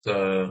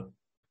This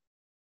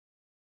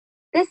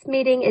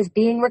meeting is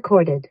being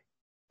recorded.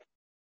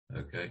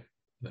 Okay,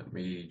 let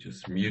me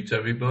just mute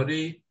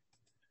everybody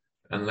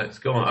and let's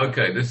go on.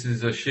 Okay, this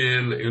is a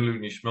shir Ilu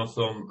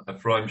Nishmosom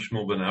Ephraim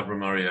Shmuel ben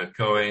Avram Aryeh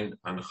Cohen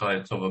and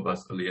Chaya Tova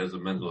Bas Eliezer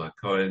Mendel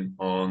HaKohen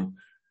on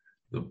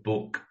the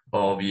book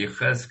of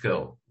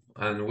Yechezkel.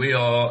 And we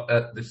are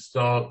at the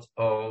start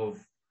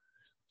of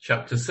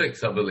chapter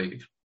 6, I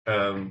believe.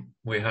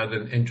 We had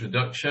an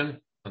introduction.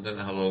 I don't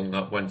know how long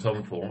that went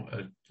on for,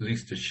 at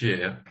least a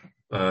shir.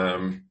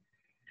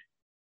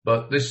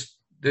 But this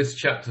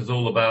chapter is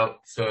all about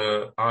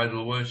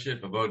idol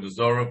worship, avodah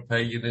zarah,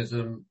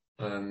 paganism,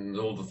 and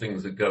all the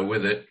things that go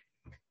with it.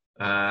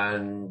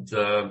 And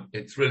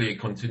it's really a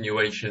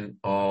continuation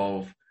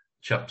of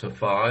chapter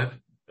 5,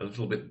 a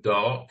little bit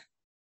dark.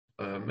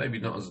 Maybe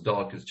not as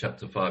dark as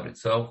chapter 5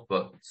 itself,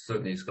 but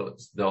certainly it's got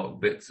its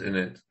dark bits in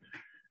it.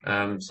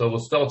 So we'll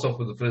start off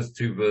with the first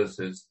two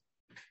verses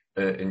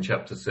in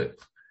chapter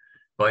 6.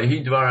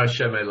 Vayihi dvar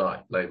Hashem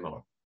elai,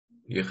 Lamar.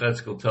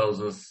 Yechezkel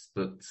tells us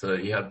that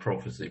he had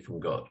prophecy from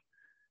God.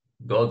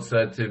 God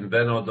said to him,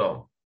 Ben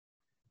Adam,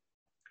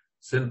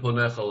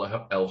 Simponech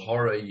el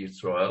Hore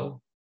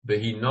Yisrael,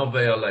 Vehi nove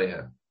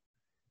aleihem.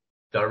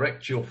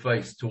 Direct your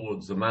face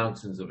towards the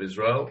mountains of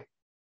Israel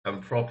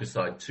and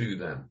prophesy to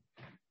them.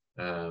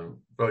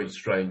 Very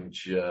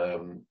strange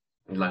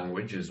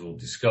language, as we'll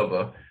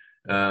discover.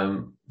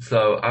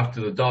 So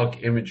after the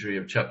dark imagery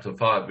of chapter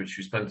 5, which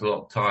we spent a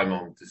lot of time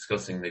on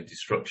discussing the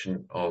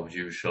destruction of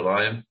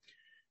Yerushalayim,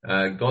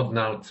 God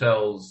now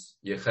tells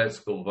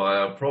Yechezkel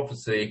via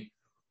prophecy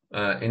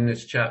in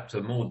this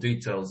chapter more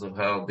details of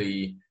how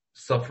the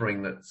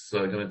suffering that's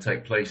going to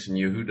take place in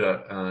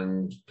Yehuda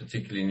and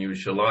particularly in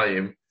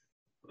Yerushalayim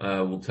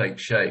will take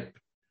shape.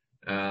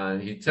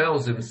 And he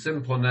tells him,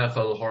 Simponech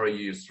el Hore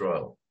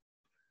Yisrael,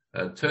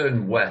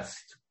 turn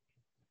west,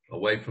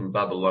 away from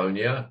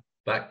Babylonia,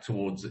 back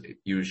towards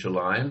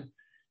Yerushalayim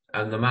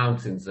and the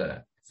mountains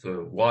there.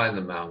 So why in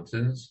the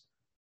mountains?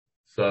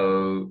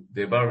 So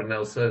the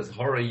Abaranel says,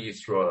 Hore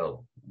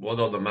Yisrael,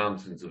 what are the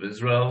mountains of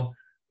Israel?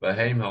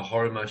 Vahem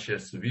ha'horim asher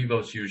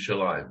sevivos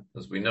Yerushalayim.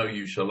 As we know,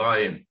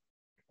 Yerushalayim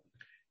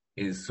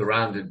is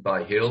surrounded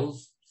by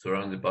hills,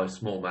 surrounded by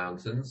small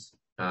mountains,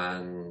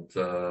 and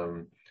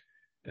the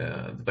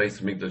Beis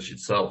Hamikdash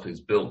itself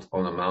is built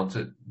on a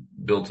mountain.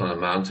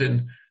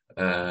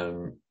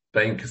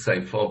 Bein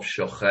Kasefov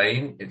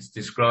Shochein, it's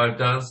described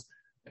as,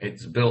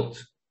 it's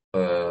built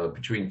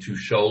between two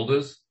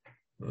shoulders,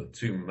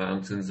 two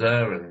mountains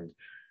there, and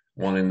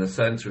one in the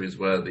center is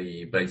where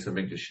the Beis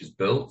Hamikdash is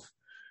built.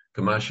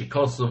 Kamashi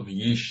Kosov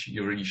Yish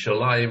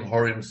Yerushalayim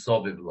Horim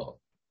Sovivlo.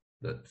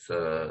 That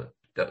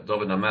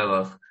David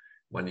HaMelech,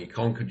 when he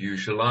conquered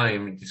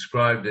Yerushalayim,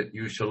 described it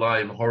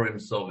Yerushalayim Horim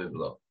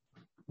Sovivlo.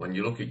 When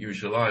you look at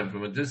Yerushalayim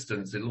from a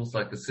distance, it looks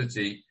like a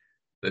city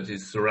that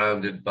is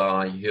surrounded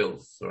by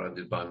hills,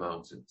 surrounded by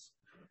mountains.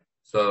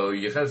 So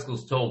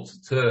Yechezkel's told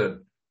to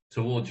turn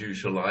towards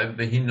Yerushalayim,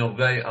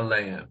 Vehinovei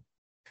Aleihem,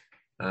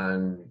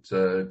 and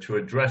to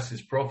address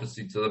his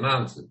prophecy to the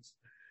mountains.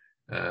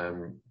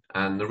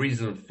 And the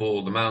reason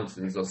for the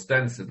mountains,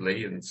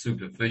 ostensibly and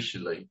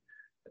superficially,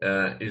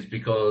 is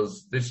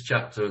because this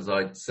chapter, as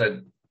I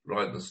said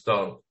right at the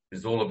start,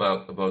 is all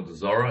about avodah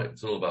zarah.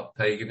 It's all about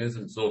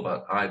paganism. It's all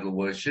about idol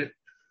worship.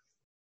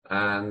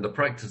 And the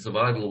practice of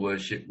idol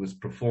worship was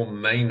performed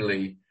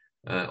mainly,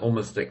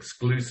 almost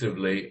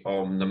exclusively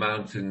on the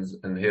mountains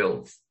and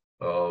hills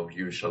of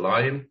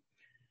Yerushalayim,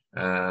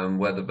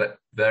 where the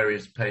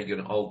various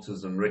pagan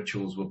altars and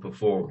rituals were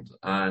performed.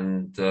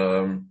 And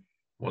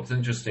what's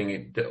interesting,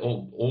 it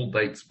all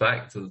dates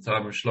back to the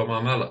time of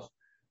Shlomo HaMelech,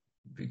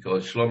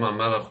 because Shlomo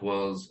HaMelech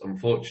was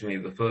unfortunately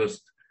the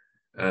first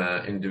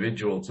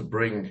individual to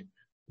bring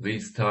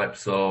these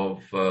types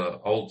of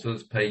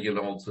altars, pagan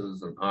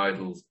altars and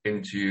idols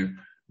into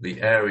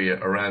the area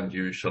around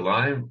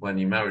Yerushalayim when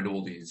he married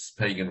all these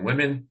pagan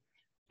women.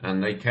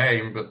 And they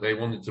came, but they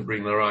wanted to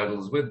bring their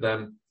idols with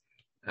them,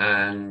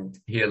 and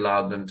he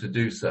allowed them to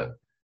do so.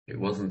 It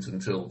wasn't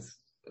until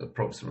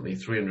approximately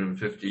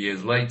 350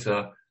 years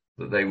later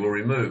that they were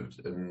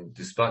removed. And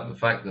despite the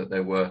fact that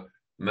there were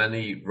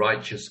many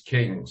righteous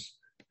kings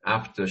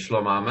after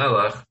Shlomo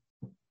HaMelech,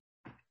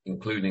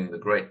 including the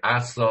great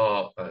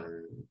Asa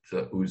and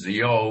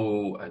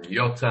Uzziyahu and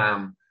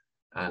Yotam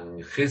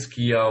and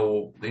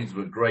Chizkiyahu, these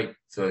were great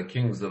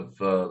kings of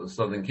the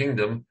southern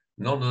kingdom.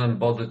 None of them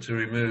bothered to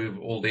remove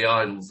all the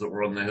idols that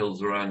were on the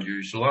hills around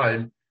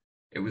Yerushalayim.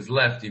 It was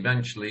left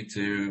eventually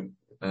to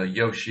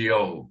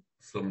Yoshiyahu.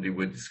 Somebody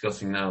we're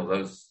discussing now,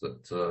 those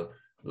that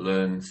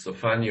learn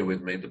Sophania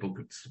with me, the book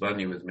of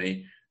Sophania with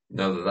me,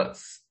 know that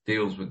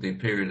deals with the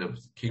period of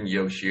King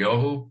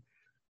Yoshiyahu.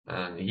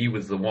 And he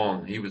was the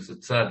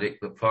tzaddik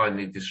that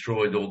finally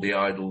destroyed all the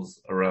idols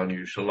around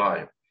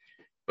Yerushalayim.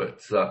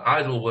 But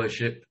idol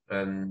worship,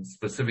 and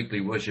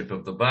specifically worship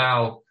of the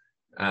Baal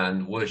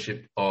and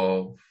worship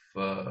of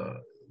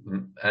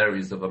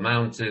areas of a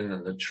mountain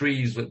and the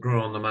trees that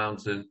grew on the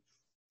mountain,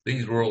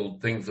 these were all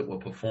things that were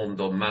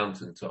performed on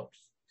mountaintops.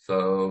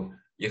 So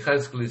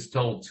Yechezkel is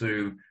told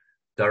to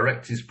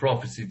direct his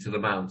prophecy to the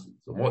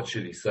mountains. And what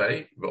should he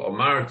say?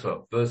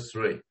 V'omarta, verse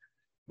 3.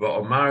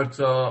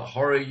 V'omarta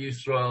hore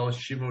Yisrael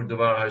shimur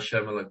davar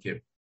Hashem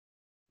Elokim.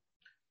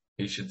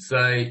 He should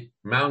say,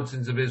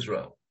 mountains of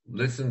Israel,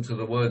 listen to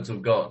the words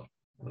of God.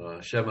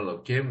 Hashem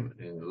Elokim,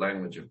 in the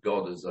language of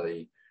God, as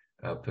a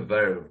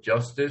purveyor of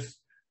justice.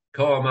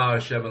 Ko amar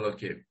Hashem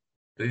Elokim.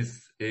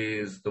 This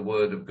is the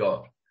word of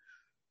God.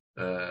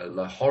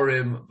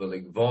 Lahorim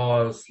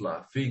v'legvos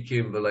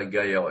lafikim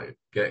v'legeoyos.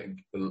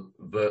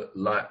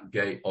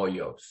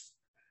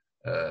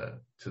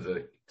 To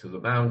the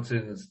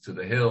mountains, to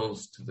the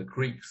hills, to the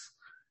creeks,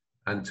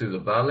 and to the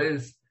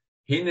valleys.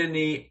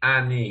 Hineni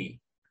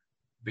ani.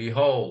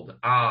 Behold,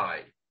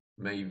 I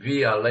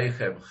mevi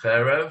aleichem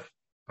cherev.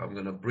 I'm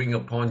going to bring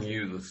upon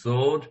you the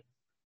sword.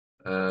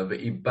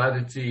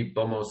 Ve'ibadati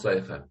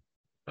bomoseichem.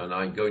 And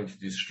I'm going to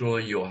destroy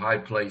your high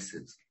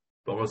places.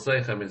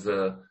 Bomoseichem is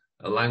a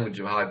language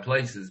of high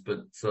places,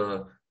 but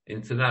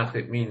in Tanakh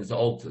it means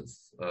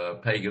altars,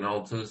 pagan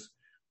altars.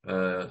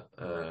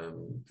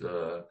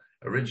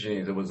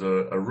 Originally there was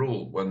a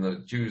rule when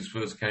the Jews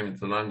first came into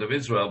the land of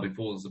Israel,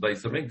 before the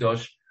Beis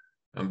Hamikdash,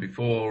 and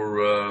before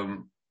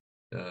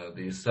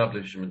the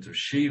establishment of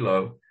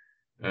Shiloh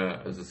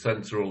as a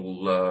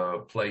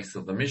central place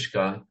of the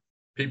Mishkan.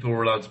 People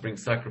were allowed to bring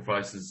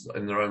sacrifices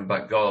in their own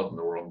back garden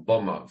or on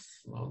bomos,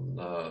 on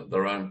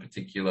their own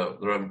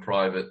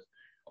private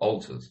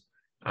altars.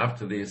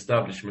 After the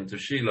establishment of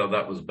Shiloh,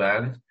 that was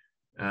banned,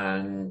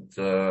 and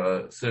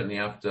certainly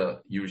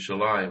after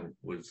Yerushalayim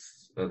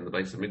and the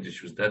Beis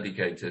Hamikdash was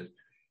dedicated,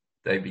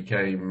 they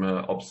became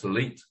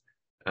obsolete,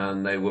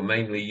 and they were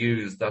mainly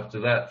used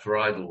after that for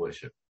idol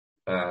worship.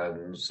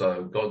 And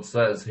so God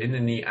says,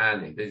 Hineni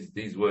ani.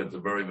 These words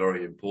are very,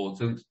 very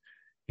important.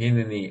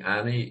 Hineni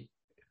ani.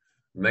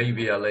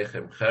 Maybe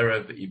alechem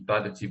cherev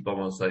ibadati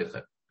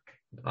bomoseichem.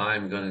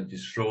 I'm going to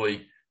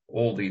destroy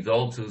all these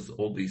altars,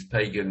 all these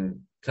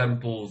pagan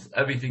temples.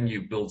 Everything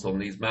you built on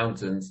these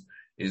mountains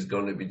is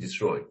going to be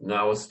destroyed.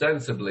 Now,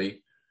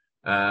 ostensibly,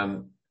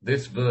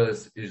 this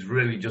verse is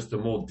really just a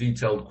more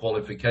detailed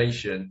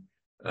qualification,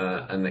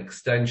 an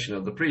extension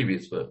of the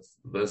previous verse,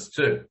 verse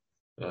 2.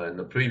 In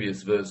the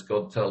previous verse,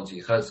 God tells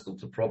Yechezkel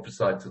to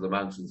prophesy to the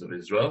mountains of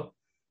Israel,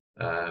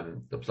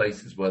 the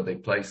places where they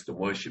placed and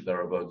worshipped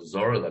their avodah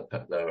zarah,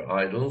 their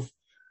idols.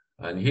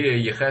 And here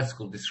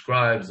Yechezkel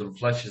describes and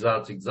fleshes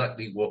out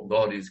exactly what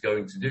God is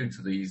going to do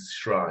to these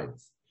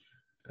shrines.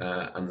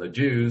 And the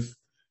Jews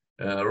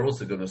are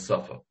also going to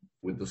suffer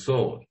with the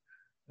sword.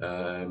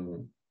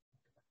 And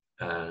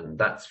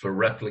that's for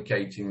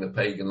replicating the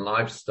pagan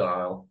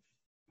lifestyle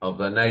of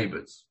their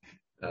neighbors.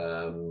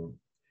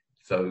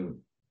 So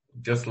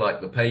just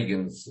like the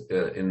pagans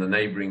in the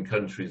neighboring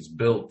countries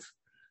built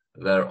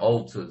their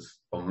altars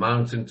on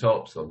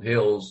mountaintops, on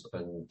hills,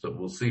 and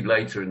we'll see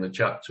later in the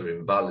chapter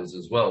in valleys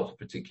as well for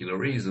particular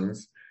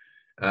reasons.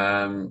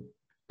 Here,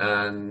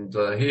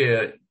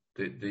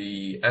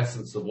 the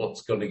essence of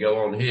what's going to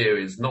go on here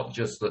is not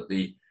just that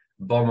the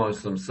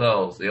bomos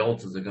themselves, the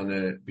altars are going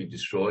to be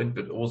destroyed,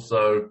 but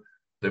also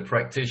the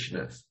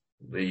practitioners,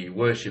 the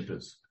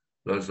worshippers,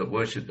 those that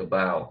worship the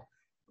Baal,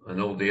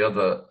 and all the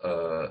other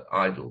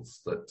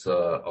idols that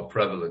are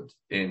prevalent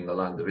in the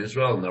land of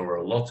Israel, and there were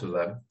a lot of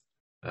them.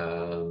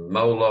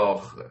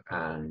 Moloch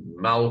and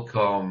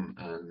Malcolm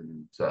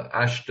and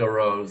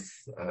Ashtaroth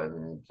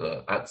and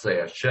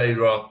Atzei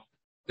Asherah.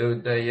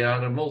 They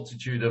had a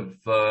multitude of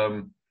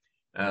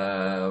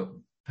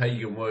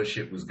pagan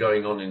worship was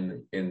going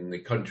on in the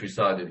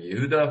countryside of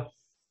Yehuda.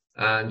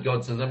 And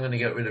God says, I'm going to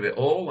get rid of it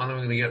all, and I'm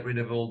going to get rid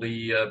of all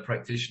the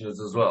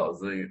practitioners as well. As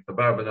the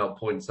Barbanel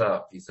points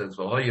out, he says,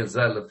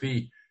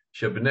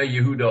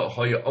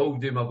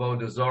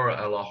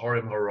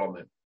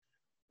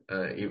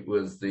 it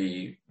was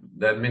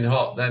their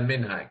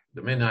minhag.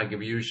 The minhag of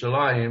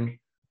Yerushalayim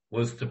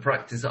was to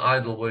practice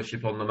idol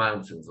worship on the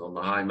mountains, on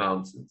the high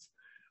mountains.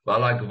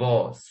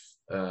 Balagvos,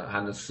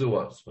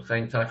 Hanasuos,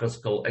 V'chein tachas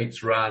kol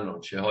eitz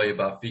ranon, shehoye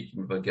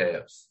ba'afikim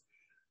v'geos.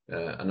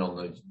 And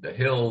on the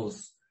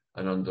hills,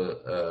 and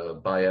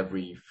by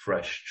every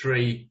fresh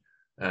tree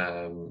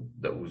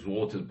that was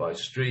watered by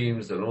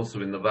streams, and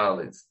also in the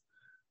valleys.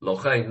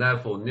 Lochein,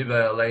 therefore,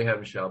 nivei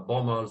aleihem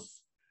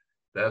she'abomos.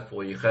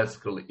 Therefore,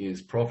 Yechezkel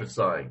is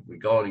prophesying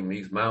regarding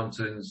these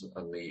mountains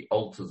and the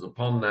altars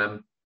upon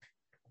them,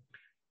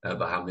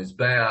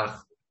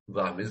 v'hamizbeach,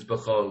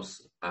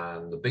 v'hamizbachos,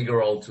 and the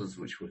bigger altars,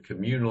 which were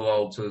communal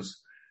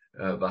altars,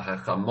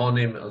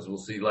 v'hachamonim, as we'll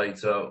see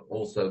later,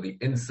 also the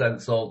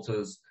incense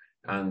altars,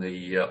 and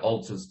the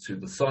altars to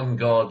the sun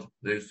god.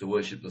 They used to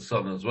worship the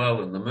sun as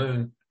well, and the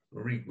moon.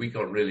 We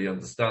can't really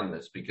understand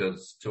this,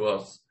 because to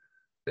us,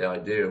 the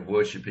idea of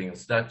worshipping a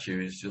statue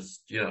is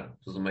just,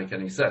 doesn't make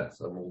any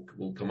sense. And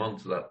we'll come on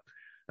to that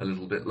a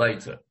little bit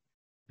later.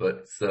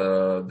 But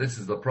this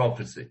is the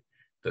prophecy,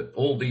 that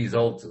all these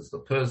altars, the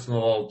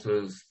personal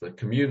altars, the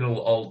communal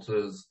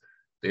altars,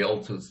 the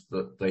altars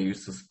that they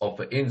used to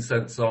offer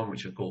incense on,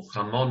 which are called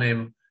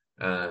chamonim,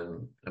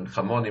 and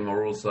chamonim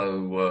are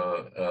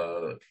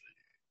also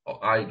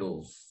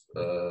idols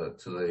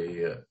to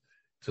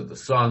to the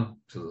sun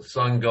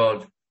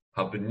god,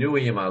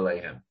 habenuyim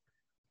alehem.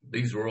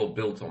 These were all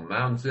built on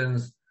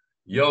mountains.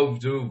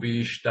 Yovdu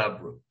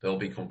v'yishtabru. They'll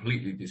be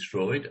completely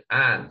destroyed.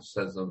 And,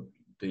 says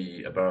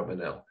the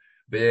Abarbanel,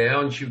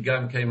 v'yeonshu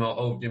gam kema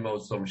ovdim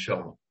osom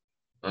shom.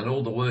 And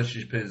all the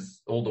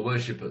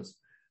worshippers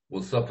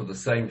will suffer the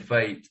same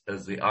fate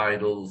as the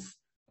idols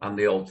and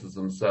the altars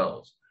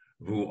themselves.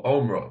 Vu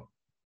omro.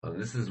 And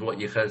this is what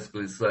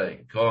Yechezkel is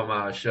saying.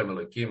 Kama Hashem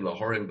Elokim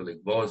lahorim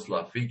b'ligvos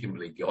lafikim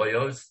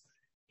b'ligoyos.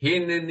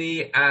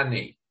 Hineni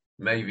ani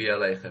mevi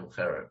alechem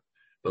cherem.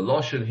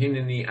 V'loshen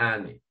hineni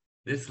ani.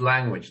 This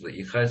language that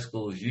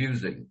Yechezkel is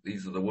using,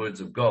 these are the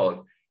words of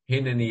God.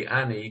 Hineni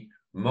ani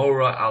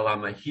mora ala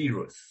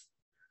mahirus.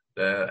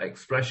 They're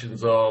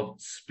expressions of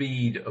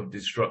speed of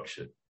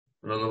destruction.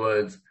 In other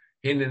words,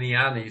 hineni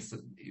ani,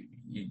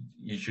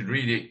 you should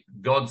read it.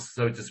 God,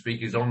 so to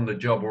speak, is on the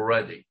job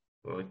already.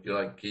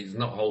 Like he's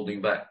not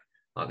holding back.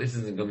 This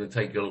isn't going to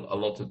take a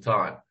lot of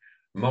time.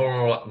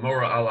 Mora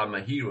ala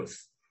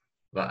mahirus.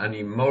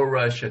 Va'ani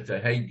mora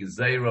shetehei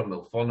gezera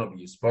milfonov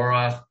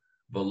yisborach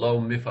v'lo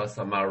mifas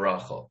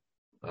amaracho.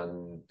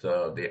 And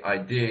the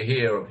idea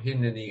here of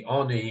hineni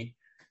oni,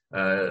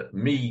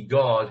 me,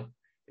 God,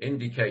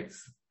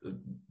 indicates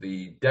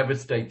the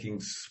devastating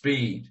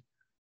speed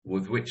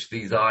with which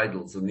these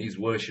idols and these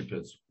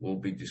worshippers will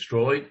be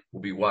destroyed,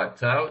 will be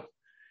wiped out,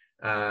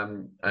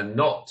 and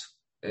not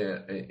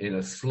in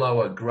a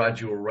slower,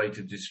 gradual rate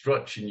of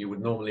destruction you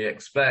would normally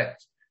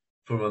expect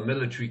from a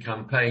military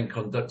campaign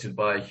conducted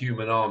by a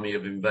human army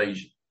of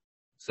invasion.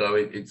 So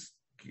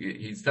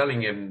he's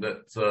telling him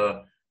that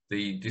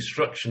the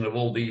destruction of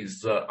all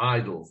these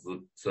idols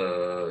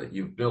that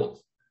you've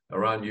built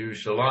around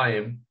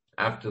Yerushalayim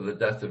after the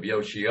death of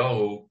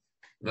Yoshiyahu,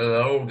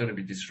 they're all going to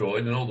be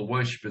destroyed, and all the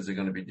worshippers are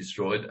going to be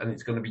destroyed, and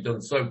it's going to be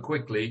done so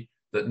quickly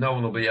that no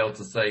one will be able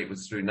to say it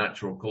was through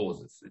natural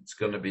causes. It's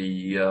going to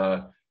be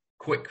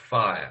quick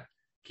fire.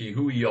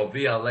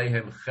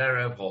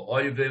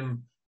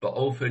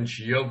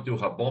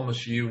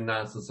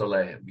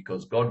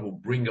 Because God will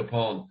bring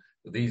upon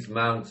these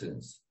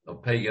mountains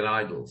of pagan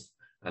idols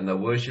and their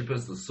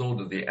worshippers the sword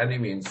of the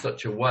enemy in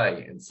such a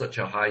way, at such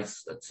a high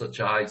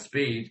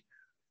speed,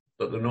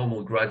 that the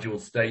normal gradual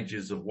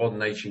stages of one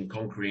nation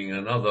conquering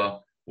another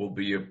will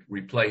be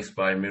replaced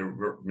by a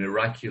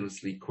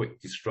miraculously quick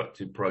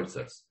destructive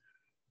process.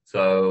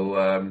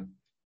 So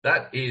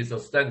that is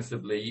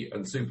ostensibly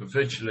and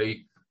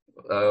superficially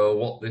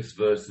what this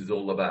verse is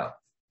all about.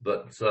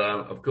 But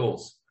of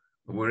course,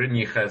 we're in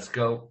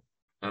Yechezkel,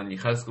 and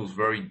Yechezkel is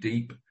very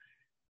deep,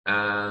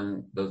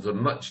 and there's a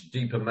much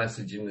deeper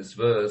message in this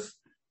verse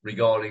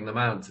regarding the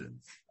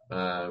mountains.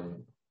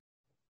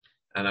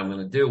 And I'm going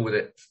to deal with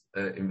it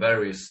in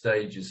various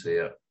stages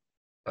here.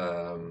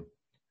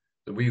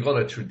 We've got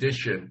a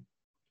tradition,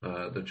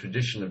 the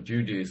tradition of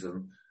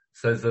Judaism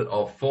says that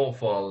our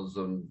forefathers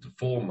and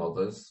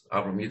foremothers,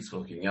 Avraham,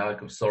 Yitzchak, and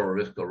Yaakov, Sarah,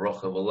 Rivka,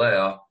 Rochav, and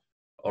Leah,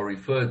 are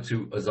referred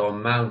to as our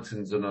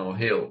mountains and our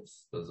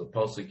hills. There's a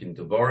pasuk in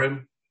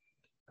Devarim,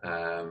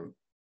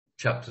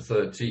 chapter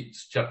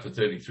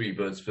 33,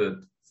 verse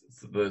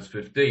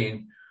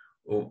 15,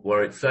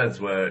 where it says,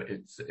 where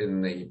it's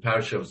in the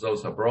parasha of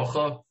Zos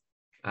HaBrocha,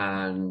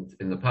 and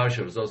in the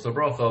parasha of Zos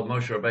HaBrocha,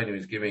 Moshe Rabbeinu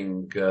is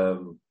giving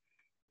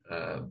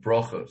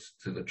brochos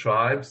to the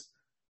tribes,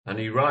 and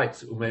he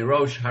writes,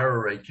 Umeirosh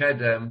hararei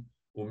kedem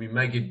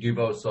umimegid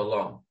givos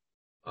olam,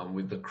 and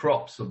with the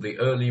crops of the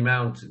early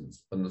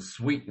mountains and the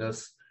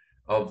sweetness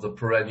of the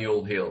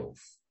perennial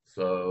hills.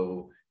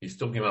 So he's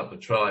talking about the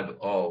tribe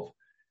of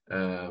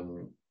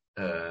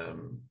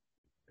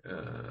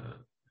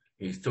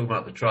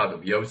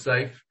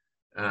Yosef,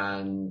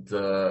 and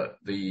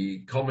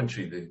the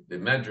commentary, the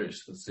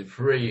Medrash, the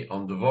Sifri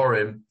on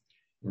Devarim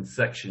in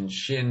section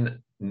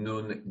Shin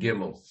Nun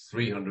Gimel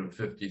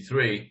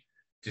 353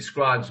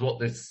 describes what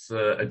this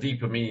a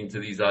deeper meaning to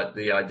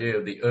the idea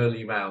of the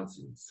early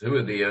mountains. Who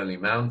are the early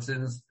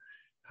mountains?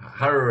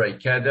 Hararei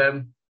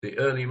Kedem. The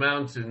early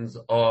mountains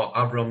are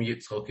Avram,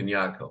 Yitzchak, and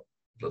Yaakov,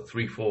 the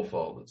three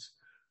forefathers.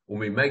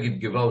 Umimegid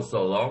Givos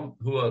Olam,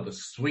 who are the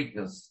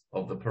sweetness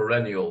of the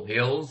perennial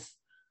hills.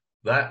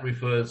 That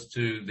refers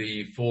to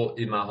the four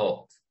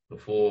Imahot, the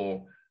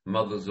four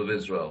mothers of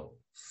Israel,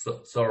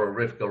 Sarah,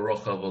 Rivka,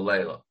 Rochav, and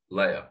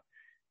Leah.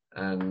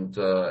 And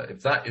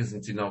if that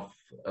isn't enough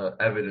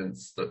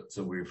evidence that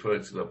we refer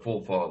to the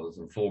forefathers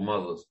and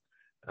foremothers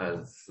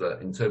as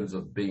in terms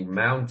of being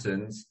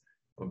mountains,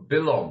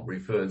 Bilam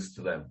refers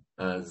to them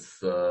as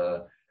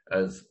Avraham,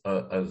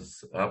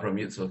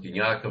 Yitzchak, and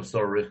Yaakov,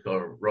 Sarah,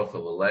 Rivka,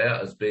 Rochav, and Leah,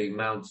 as being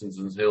mountains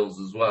and hills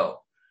as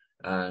well.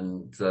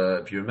 And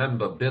if you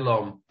remember,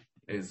 Bilam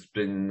has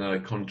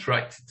been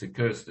contracted to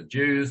curse the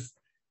Jews.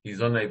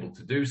 He's unable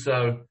to do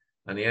so,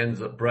 and he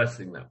ends up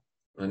blessing them.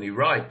 And he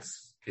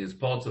writes, as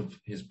part of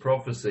his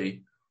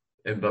prophecy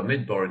in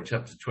Bamidbar in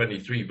chapter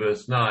 23,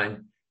 verse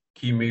 9,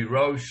 Ki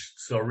mirosh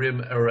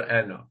tsarim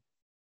era'ena.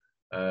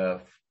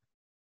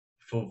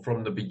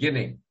 From the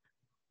beginning,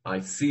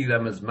 I see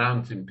them as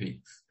mountain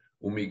peaks.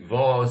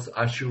 Umigvaz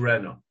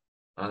ashurena.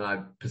 And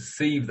I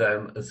perceive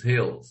them as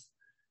hills.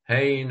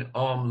 Hein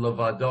Om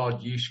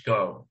Levadod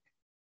Yishko.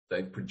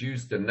 They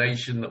produced a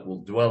nation that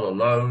will dwell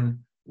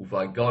alone,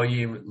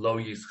 Uvagoyim Lo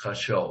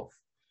Yischashov,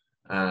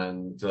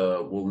 and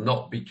will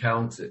not be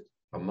counted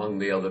among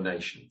the other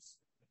nations.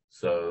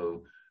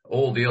 So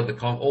all the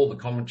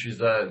commentaries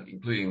there,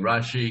 including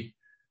Rashi,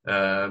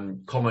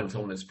 comment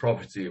on this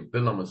prophecy of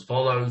Bilam as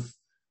follows: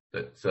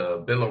 that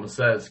Bilam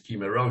says, "Ki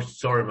merosh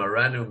tzorim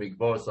arenu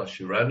migvos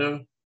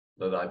ashurenu,"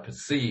 that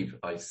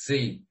I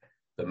see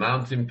the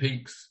mountain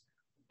peaks,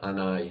 and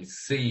I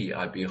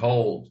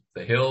behold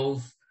the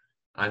hills.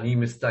 Ani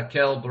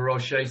mistakel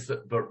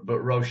baroshisom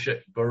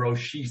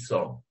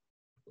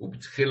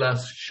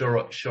ubtchilas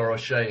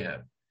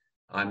shoroshehem.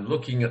 I'm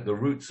looking at the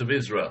roots of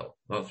Israel.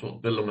 That's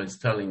what Bilam is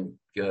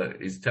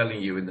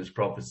telling you in this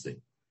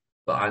prophecy.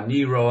 But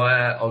ani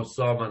roeh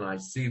osam, and I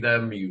see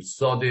them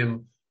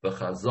yusodim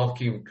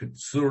v'chazokim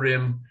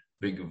kutsurim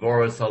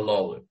b'gvoras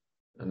halolim,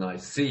 and I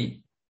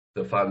see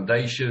the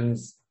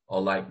foundations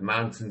are like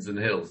mountains and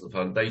hills. The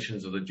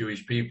foundations of the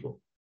Jewish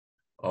people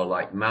are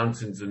like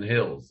mountains and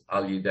hills.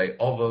 Al yidei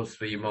ovos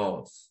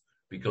v'imos,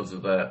 because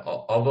of their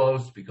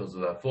ovos, because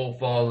of their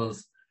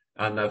forefathers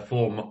and their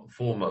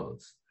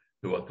foremothers,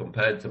 who are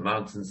compared to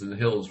mountains and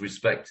hills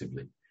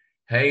respectively.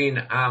 Hein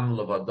am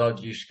levadad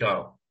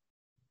yishkal.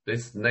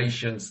 This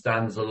nation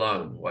stands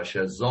alone.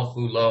 Washer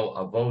zochu lo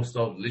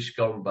avosov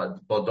lishkom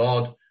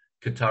bodod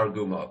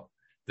ketargumo.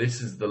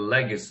 This is the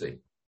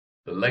legacy.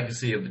 The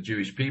legacy of the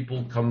Jewish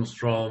people comes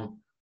from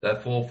their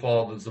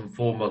forefathers and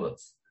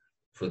foremothers,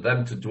 for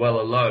them to dwell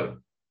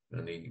alone.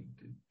 And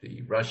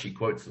the Rashi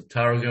quotes the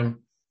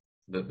Targum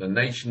that the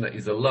nation that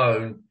is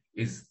alone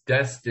is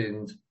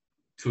destined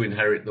to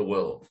inherit the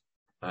world.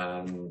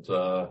 And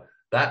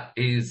that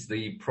is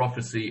the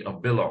prophecy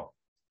of Bilam,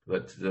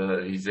 that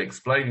he's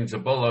explaining to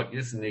Balak,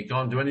 listen, he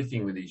can't do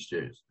anything with these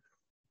Jews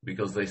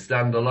because they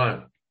stand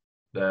alone.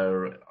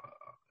 They're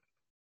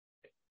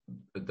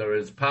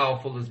as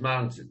powerful as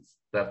mountains.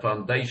 Their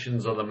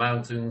foundations are the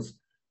mountains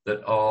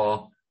that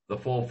are the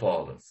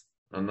forefathers,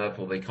 and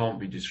therefore they can't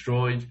be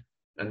destroyed,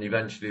 and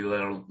eventually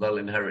they'll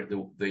inherit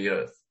the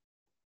earth.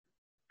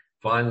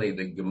 Finally,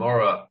 the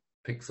Gemara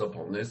picks up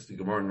on this. The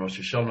Gemara in Rosh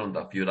Hashanah on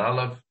Daf Yud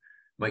Aleph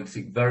makes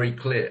it very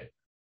clear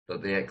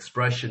that the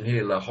expression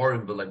here,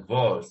 Lahorim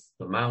v'Legvos,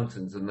 the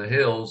mountains and the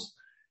hills,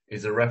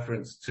 is a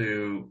reference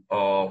to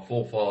our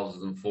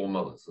forefathers and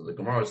foremothers. So the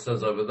Gemara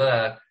says over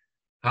there,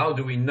 how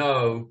do we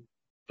know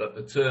that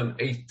the term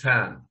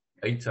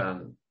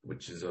Eitan,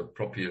 which is a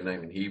proper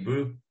name in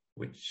Hebrew,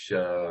 which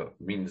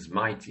means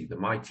mighty, the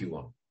mighty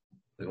one.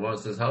 The Gemara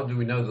says, how do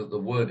we know that the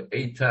word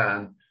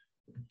Eitan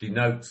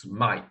denotes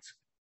might,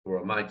 or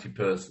a mighty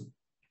person?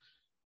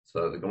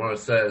 So the Gemara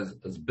says,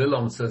 as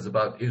Bilam says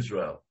about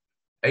Israel,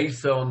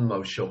 Eison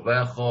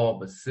moshovecho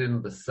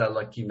b'sim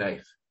b'sela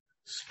kinech.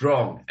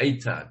 Strong,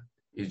 Eitan,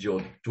 is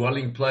your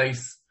dwelling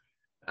place,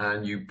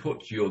 and you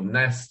put your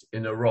nest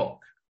in a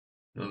rock.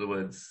 In other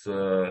words,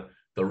 the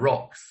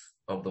rocks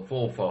of the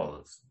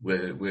forefathers.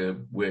 We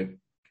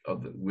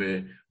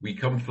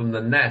come from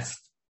the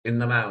nest in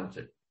the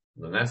mountain.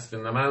 The nest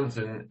in the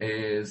mountain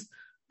is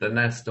the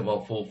nest of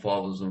our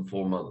forefathers and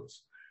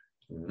foremothers.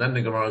 And then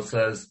the Gemara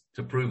says,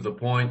 to prove the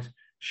point,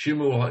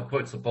 Shimu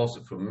quotes the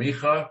pasuk from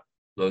Micha.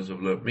 Those who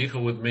have learned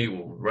Micha with me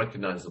will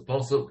recognize the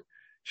pasuk.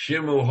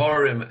 Shimu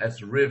Horim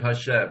es Riv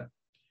Hashem.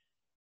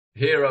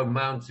 Hear, O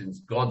mountains,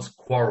 God's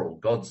quarrel,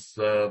 God's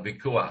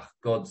vikuach,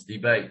 God's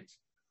debate.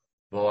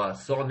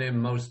 Vo'asonim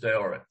most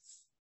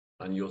eoretz.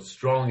 And your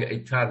strong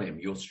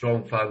etanim, your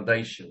strong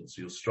foundations,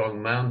 your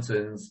strong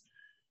mountains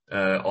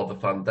are the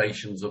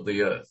foundations of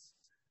the earth.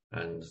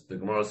 And the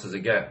Gemara says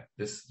again,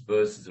 this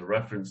verse is a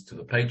reference to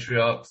the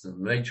patriarchs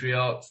and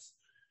matriarchs,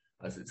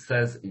 as it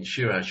says in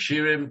Shir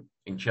HaShirim,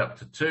 in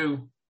chapter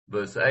 2,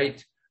 verse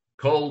 8,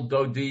 Kol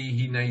dodi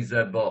hine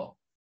zeba,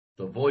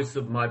 the voice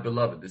of my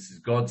beloved. This is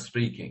God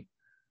speaking.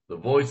 The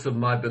voice of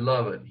my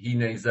beloved,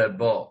 hine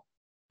zeba.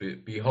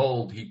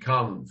 Behold, he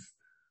comes.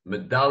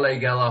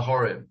 Medaleg el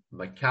ahorim,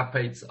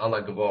 makapetz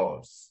ala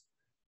gavars,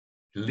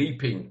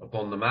 leaping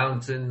upon the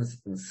mountains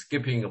and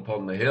skipping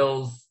upon the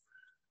hills.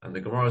 And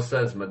the Gemara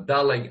says,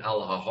 Medaleg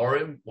al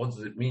hahorim. What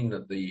does it mean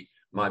that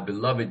my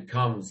beloved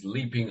comes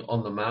leaping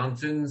on the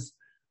mountains?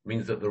 It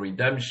means that the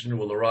redemption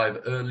will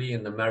arrive early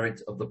in the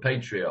merit of the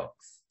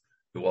patriarchs,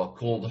 who are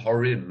called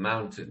Horim,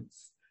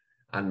 mountains.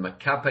 And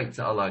makapetz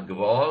ala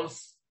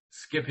gavars,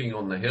 skipping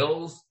on the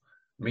hills,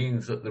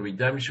 means that the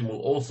redemption will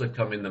also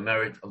come in the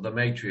merit of the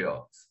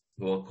matriarchs,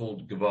 who are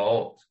called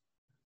Gavars,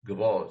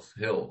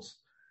 hills.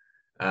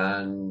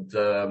 And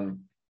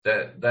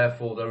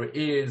therefore there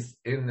is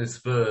in this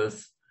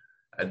verse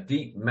a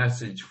deep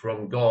message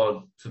from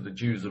God to the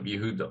Jews of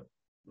Yehuda,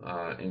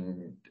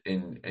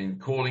 in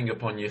calling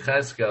upon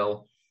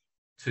Yechezkel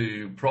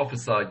to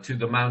prophesy to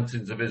the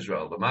mountains of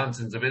Israel. The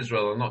mountains of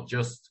Israel are not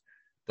just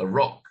the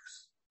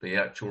rocks, the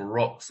actual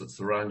rocks that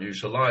surround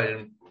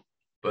Yerushalayim,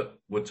 but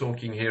we're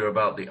talking here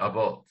about the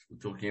Avot.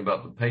 We're talking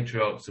about the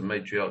patriarchs and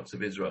matriarchs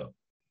of Israel.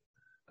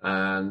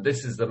 And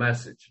this is the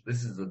message.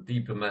 This is a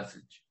deeper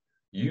message.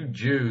 You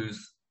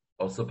Jews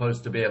are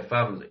supposed to be a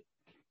family.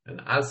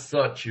 And as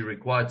such, you're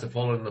required to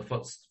follow in the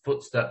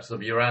footsteps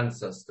of your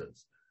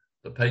ancestors,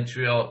 the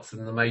patriarchs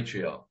and the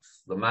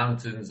matriarchs, the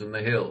mountains and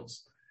the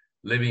hills,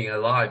 living a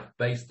life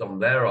based on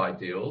their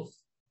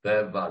ideals,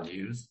 their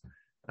values,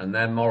 and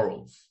their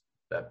morals,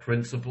 their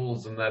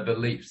principles and their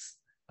beliefs,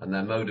 and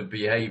their mode of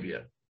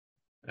behavior.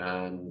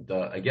 And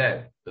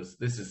again,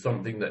 this is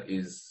something that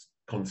is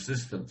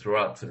consistent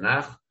throughout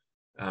Tanakh,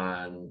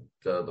 and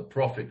the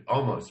prophet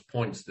Amos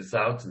points this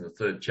out in the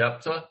 3rd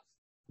chapter,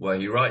 where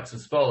he writes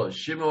as follows: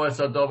 Shimu es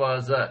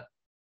hadovar hazeh,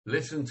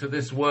 listen to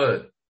this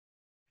word,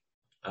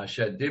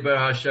 Asher diber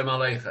Hashem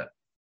aleichem,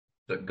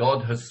 that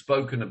God has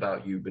spoken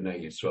about you,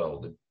 Bnei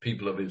Yisrael, the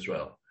people of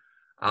Israel.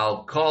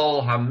 Al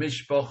kol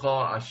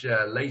hamishpacha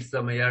asher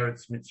leisa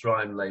me'eretz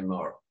Mitzrayim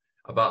leimor,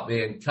 about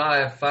the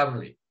entire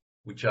family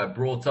which I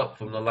brought up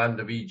from the land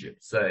of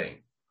Egypt,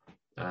 saying,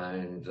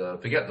 and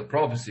forget the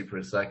prophecy for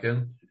a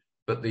second,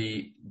 but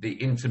the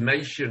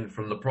intimation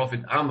from the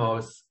prophet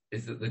Amos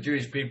is that the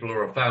Jewish people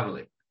are a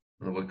family,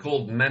 and we're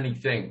called many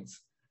things.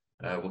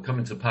 We'll come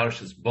into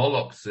Parashas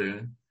Bolok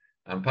soon,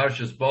 and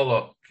Parashas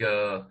Bolok,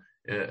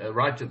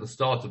 right at the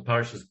start of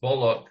Parashas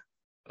Bolok,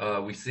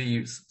 we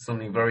see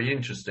something very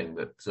interesting,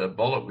 that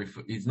Bolok,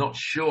 he's not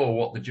sure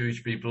what the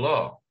Jewish people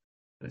are.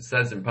 It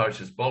says in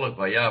Parashas Bolok,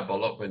 Vayah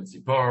Bolok ben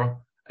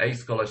Zippor,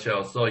 Eis kol asher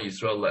asah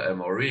Yisrael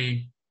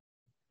le'emori.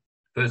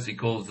 First he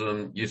calls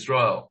them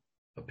Yisrael,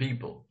 a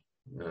people,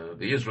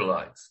 the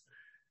Israelites.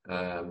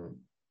 Vayah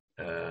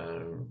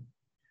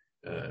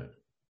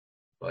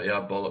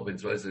Bolok ben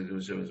Zippor,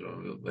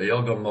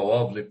 Vayogam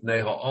Moav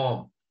lipnei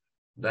ha'am.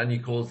 Then he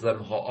calls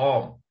them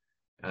ha'am,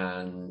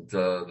 and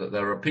that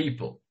they're a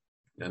people.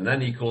 And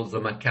then he calls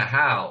them a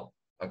kahal,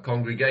 a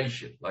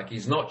congregation. Like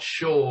he's not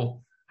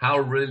sure how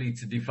really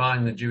to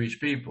define the Jewish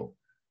people.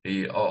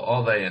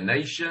 Are they a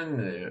nation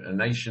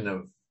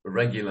of a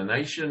regular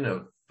nation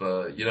of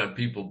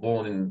people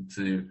born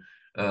into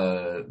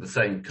the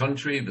same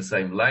country, the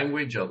same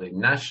language? Are they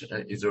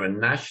is there a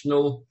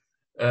national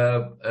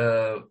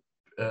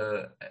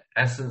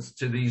essence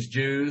to these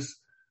Jews?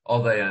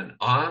 Are they an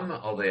am?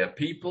 Are they a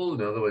people?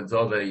 In other words,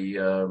 are they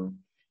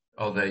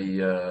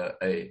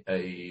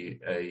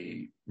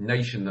a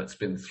nation that's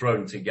been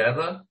thrown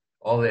together?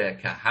 Are they a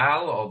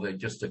kahal? Are they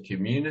just a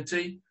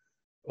community?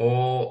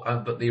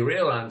 But the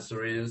real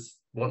answer is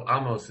what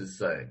Amos is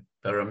saying.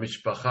 They're a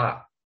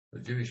mishpacha. The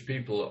Jewish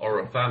people are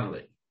a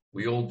family.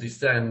 We all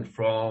descend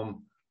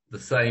from the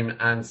same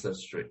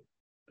ancestry.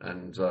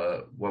 And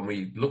when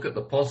we look at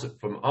the posuk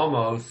from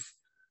Amos,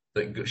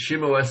 that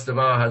Shimu es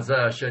davar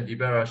hazeh asher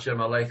diber Hashem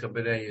aleichem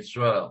b'nei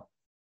Yisrael,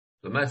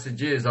 the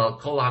message is, Al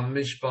kol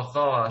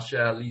hamishpacha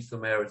asher lisa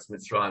me'eretz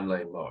Mitzrayim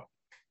leimor.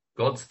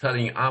 God's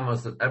telling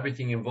Amos that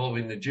everything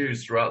involving the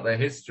Jews throughout their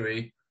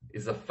history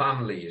is a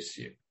family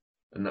issue,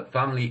 and that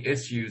family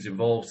issues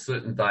involve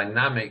certain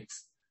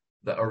dynamics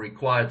that are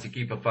required to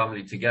keep a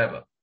family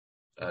together.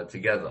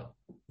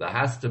 There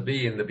has to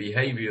be in the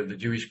behavior of the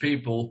Jewish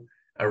people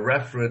a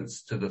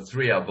reference to the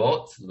 3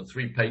 avot, the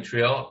 3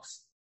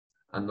 patriarchs,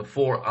 and the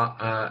 4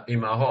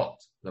 imahot,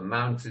 the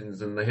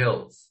mountains and the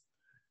hills.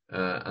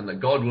 And that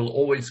God will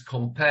always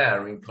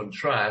compare and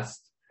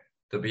contrast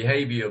the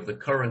behavior of the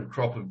current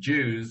crop of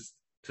Jews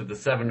to the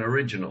 7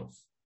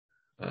 originals.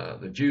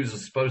 The Jews are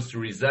supposed to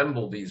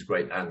resemble these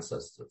great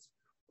ancestors.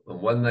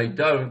 And when they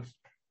don't,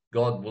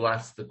 God will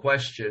ask the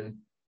question,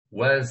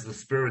 where's the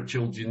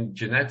spiritual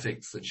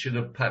genetics that should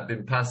have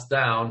been passed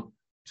down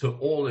to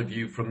all of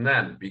you from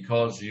them?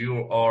 Because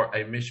you are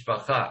a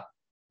mishpacha.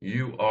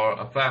 You are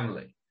a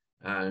family.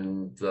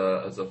 And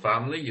as a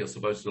family, you're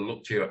supposed to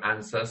look to your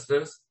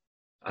ancestors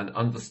and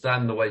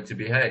understand the way to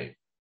behave.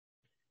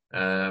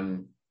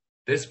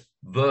 This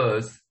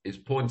verse is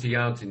pointing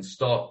out in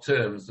stark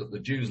terms that the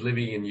Jews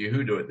living in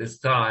Yehuda at this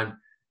time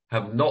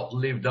have not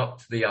lived up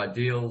to the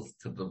ideals,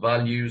 to the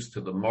values,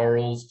 to the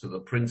morals, to the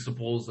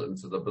principles, and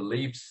to the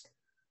beliefs,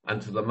 and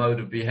to the mode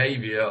of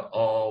behavior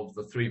of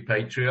the 3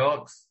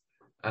 patriarchs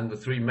and the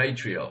 3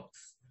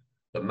 matriarchs,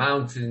 the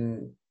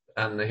mountain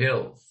and the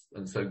hills.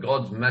 And so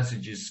God's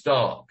message is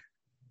stark.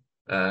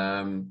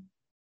 For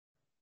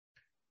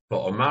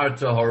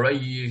Omarta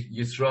Horei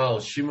Yisrael,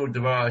 Shimu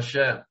Devar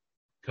Hashem,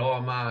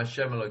 Ko'ama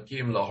Hashem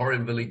Elokim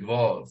Lahorim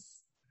V'Ligvos.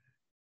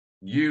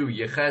 You,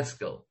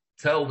 Yechezkel,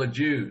 tell the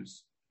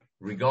Jews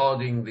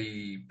regarding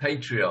the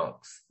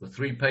patriarchs, the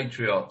 3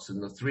 patriarchs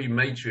and the 3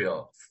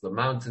 matriarchs, the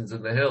mountains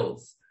and the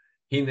hills.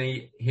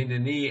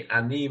 Hineni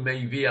ani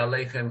mevi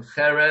aleichem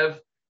cherev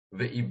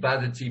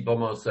ve'ibadati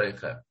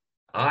b'moseichem.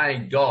 I,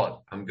 God,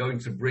 am going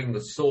to bring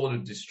the sword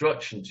of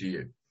destruction to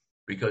you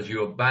because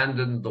you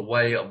abandoned the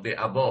way of the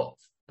Avot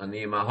and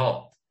the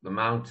Imahot, the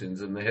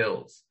mountains and the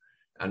hills,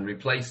 and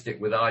replaced it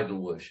with idol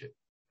worship.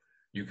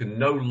 You can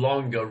no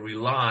longer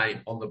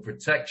rely on the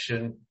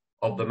protection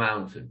of the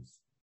mountains.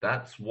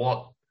 That's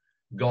what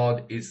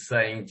God is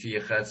saying to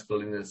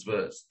Yechezkel in this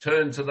verse.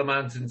 Turn to the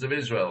mountains of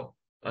Israel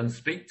and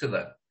speak to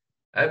them.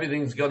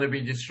 Everything's going to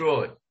be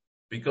destroyed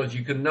because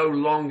you can no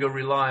longer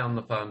rely on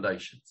the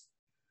foundations.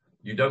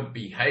 You don't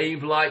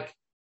behave like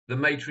the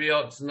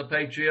matriarchs and the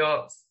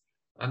patriarchs,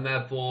 and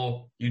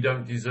therefore you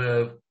don't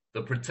deserve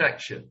the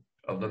protection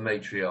of the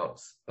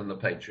matriarchs and the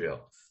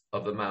patriarchs,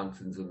 of the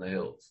mountains and the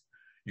hills.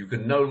 You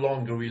can no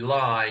longer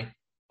rely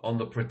on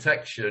the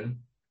protection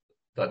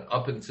that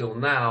up until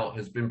now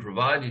has been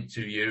provided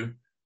to you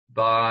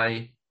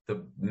by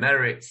the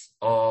merits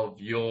of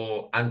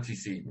your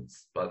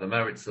antecedents, by the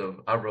merits of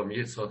Avraham,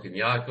 Yitzchak, and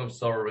Yaakov,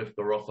 Sarah,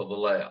 Rivka, Rachel,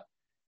 and Leah.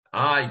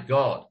 I,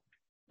 God,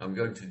 am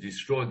going to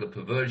destroy the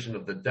perversion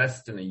of the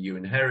destiny you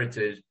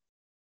inherited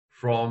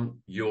from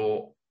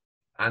your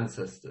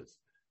ancestors.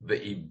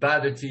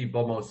 Ve'ibadati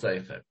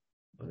b'moseichem.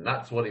 And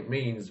that's what it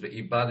means,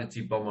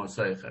 ve'ibadati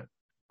b'moseichem.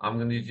 I'm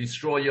going to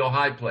destroy your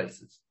high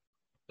places.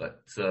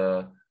 That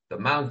the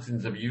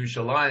mountains of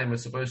Yerushalayim are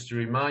supposed to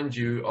remind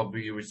you of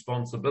your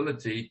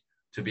responsibility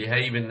to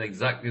behave in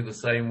exactly the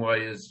same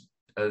way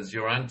as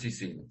your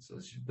antecedents,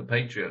 as the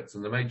patriarchs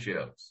and the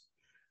matriarchs.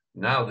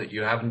 Now that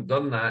you haven't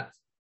done that,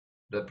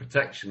 the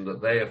protection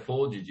that they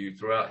afforded you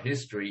throughout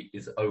history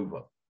is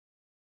over.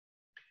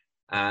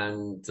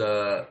 And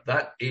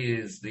that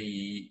is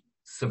the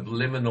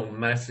subliminal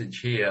message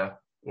here,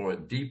 or a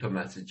deeper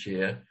message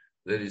here,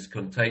 that is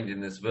contained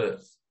in this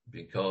verse.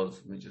 Because,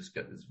 let me just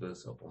get this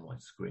verse up on my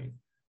screen.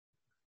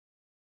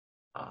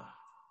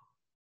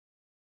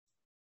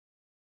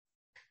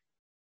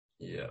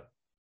 Yeah.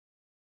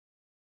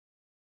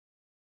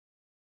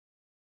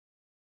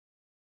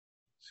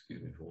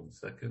 Excuse me for 1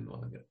 second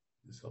while I get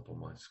this up on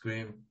my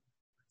screen.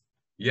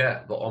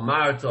 Yeah, the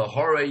Omarta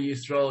Hore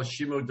Yisrael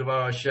Shimu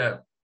Devar Hashem.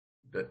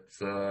 That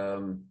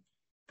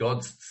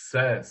God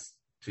says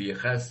to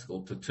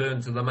Yecheskel to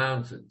turn to the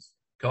mountains.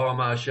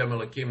 Kama Hashem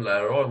Elokim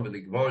La'aron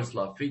V'ligvoros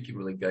La'afikim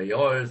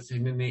V'ligayoros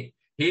Hineni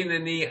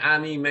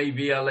Ani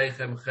Mevi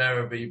Aleichem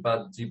Cherev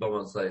V'ibadti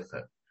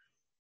B'moseichem.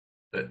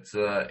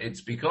 That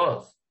it's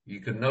because you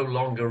can no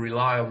longer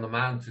rely on the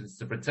mountains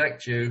to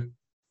protect you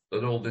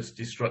that all this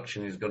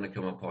destruction is going to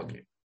come upon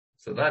you.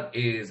 So that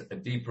is a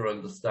deeper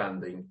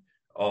understanding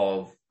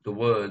of the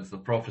words, the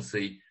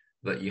prophecy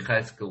that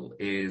Yecheskel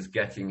is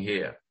getting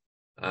here.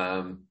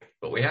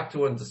 But we have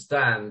to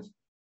understand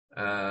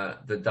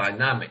the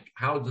dynamic.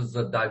 How does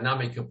the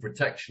dynamic of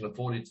protection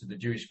afforded to the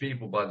Jewish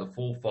people by the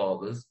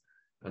forefathers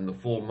and the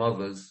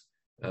foremothers,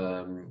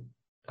 Avraham,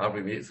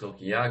 Yitzchak,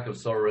 Yaakov,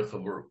 Sarah,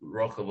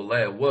 Rachel, and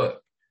Leah,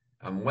 work?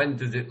 And when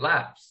does it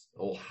lapse?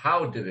 Or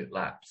how did it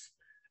lapse?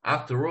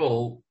 After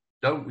all,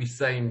 don't we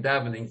say in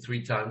davening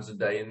 3 times a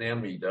day in the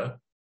Amidah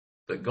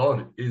that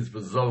God is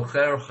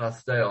v'zocher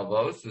chastei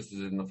avos? This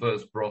is in the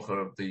first bracha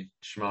of the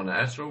Shemona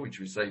Esrei,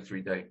 which we say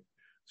 3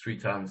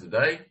 times a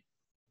day.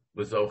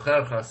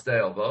 V'zocher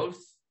chastei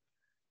avos,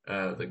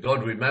 that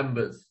God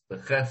remembers the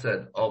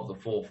chesed of the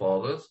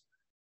forefathers,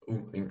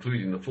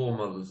 including the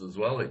foremothers as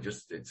well.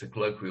 It's a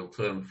colloquial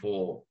term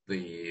for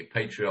the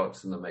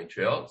patriarchs and the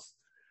matriarchs.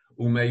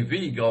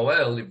 Umevi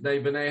goel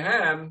livnei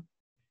b'neihem,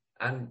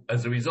 and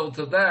as a result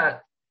of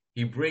that,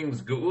 he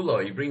brings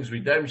geula, he brings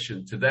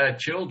redemption to their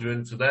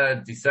children, to their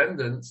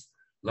descendants,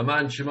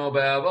 laman shemo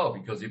be'avo,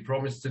 because he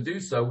promised to do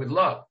so with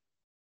love.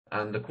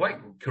 And the quite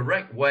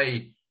correct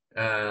way,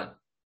 it's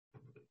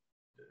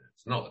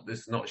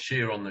not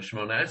sheer on the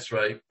Shemona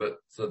Esrei, but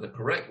so the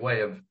correct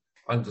way of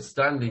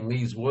understanding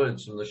these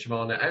words from the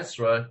Shemona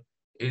Esrei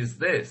is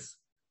this: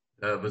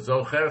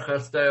 V'zocher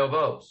chastei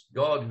avos,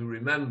 God who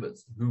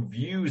remembers, who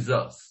views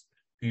us,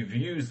 who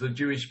views the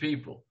Jewish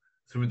people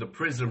through the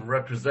prism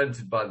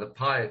represented by the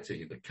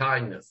piety, the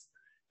kindness,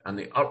 and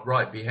the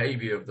upright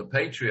behavior of the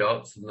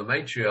patriarchs and the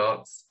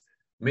matriarchs,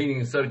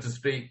 meaning, so to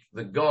speak,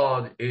 that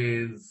God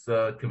is,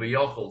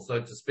 kaviyachol,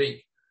 so to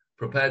speak,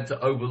 prepared to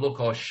overlook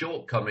our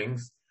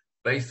shortcomings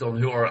based on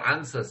who our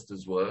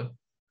ancestors were,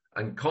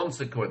 and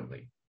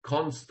consequently,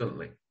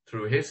 constantly,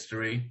 through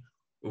history,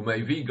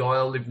 umevi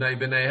goel livnei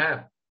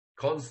b'neihem,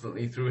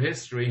 constantly through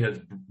history has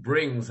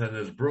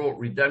brought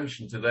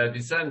redemption to their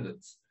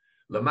descendants.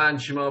 Laman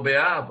shemo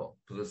be'avo,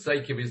 for the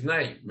sake of his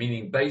name,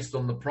 meaning based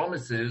on the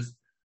promises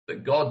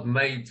that God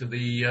made to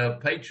the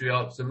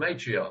patriarchs and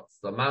matriarchs,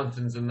 the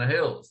mountains and the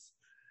hills.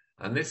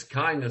 And this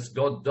kindness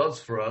God does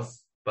for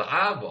us,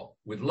 ba'avo,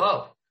 with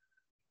love.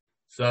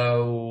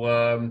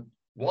 So,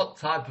 what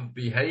type of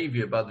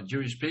behavior by the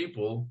Jewish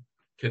people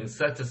can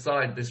set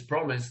aside this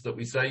promise that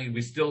we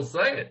still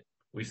say it?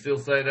 We still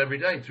say it every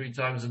day, 3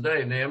 times a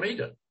day in the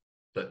Amidah.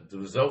 That the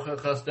Zocher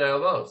Chastei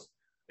Avos.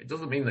 It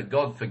doesn't mean that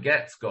God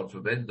forgets, God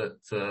forbid,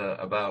 that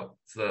about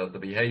the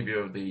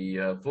behavior of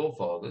the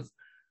forefathers.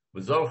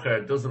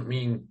 V'zocher doesn't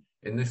mean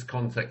in this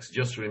context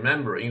just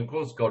remembering. Of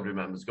course, God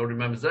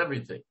remembers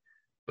everything.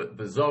 But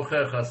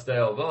v'zocher chastei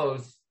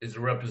avos is a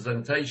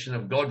representation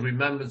of God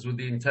remembers with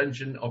the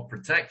intention of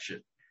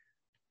protection.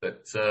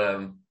 That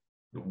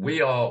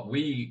we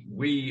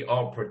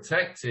are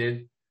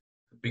protected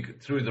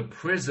through the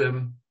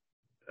prism.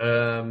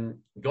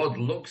 God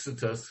looks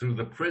at us through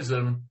the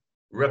prism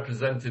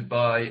represented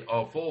by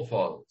our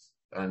forefathers.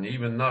 And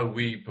even though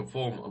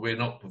we're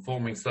not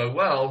performing so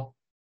well,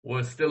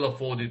 we're still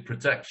afforded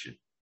protection.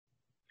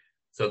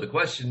 So the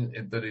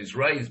question that is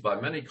raised by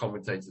many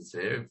commentators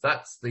here, if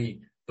that's the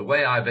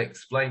way I've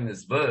explained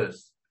this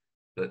verse,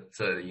 that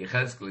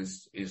Yecheskel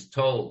is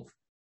told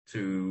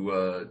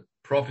to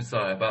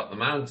prophesy about the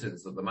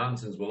mountains, that the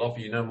mountains will offer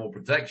you no more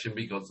protection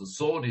because the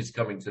sword is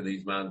coming to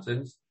these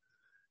mountains,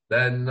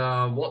 then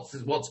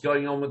what's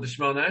going on with the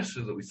Shemona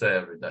Esrei that we say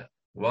every day?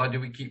 Why do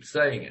we keep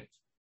saying it?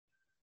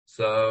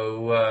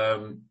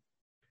 So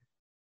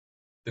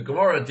the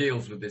Gemara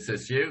deals with this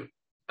issue,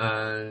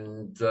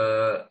 and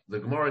the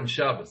Gemara in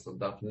Shabbos on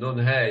Daf Nun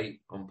Hey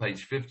on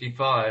page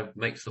 55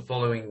 makes the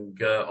following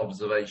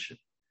observation.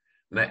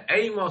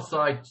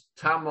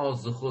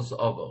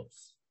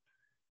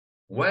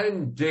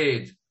 When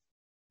did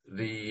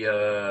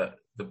the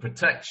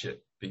protection,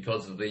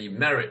 because of the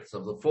merits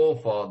of the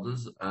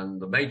forefathers and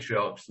the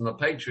matriarchs and the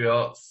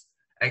patriarchs,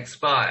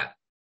 expire?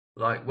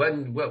 Like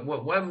when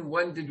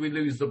did we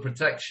lose the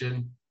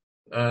protection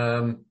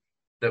that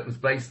was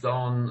based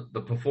on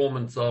the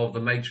performance of the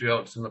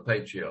matriarchs and the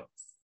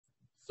patriarchs?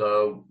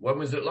 So when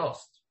was it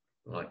lost?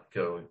 Like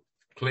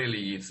clearly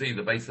you see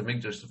the Beis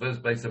HaMikdash, the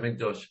first Beis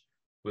HaMikdash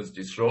was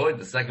destroyed,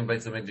 the second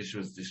Beis HaMikdash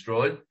was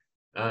destroyed,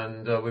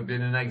 and we've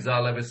been in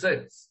exile ever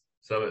since.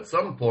 So at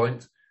some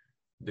point,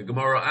 the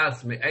Gemara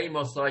asks me, at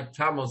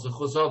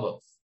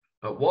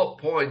what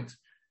point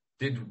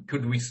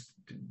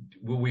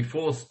were we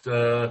forced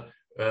that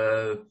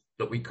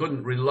we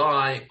couldn't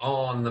rely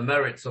on the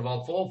merits of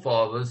our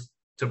forefathers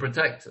to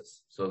protect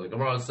us? So the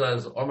Gemara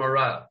says,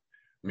 Omara,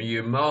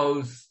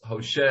 Miyumoz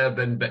Hoshea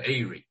ben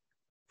Be'eri,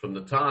 from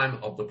the time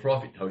of the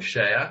prophet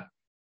Hoshea.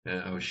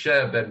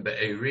 Hoshea ben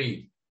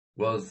Be'eri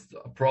was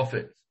a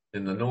prophet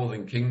in the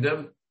northern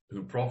kingdom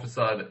who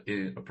prophesied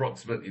in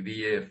approximately the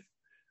year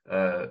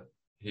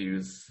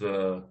his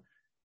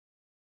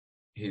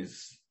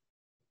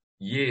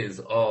years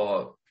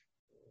are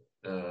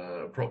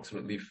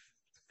approximately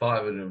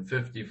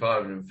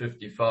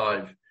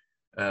 555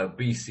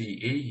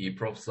 BCE. He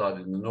prophesied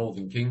in the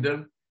northern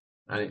kingdom,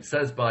 and it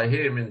says by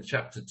him in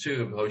chapter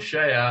 2 of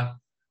Hosea,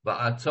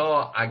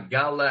 Va'ata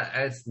agala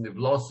es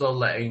nivloso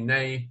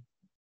le'enei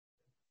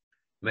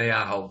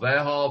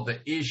me'ahalveha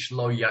ve'ish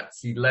lo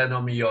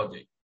yatzileno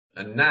miyodi.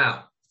 And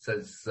now,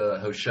 says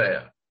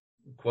Hosea,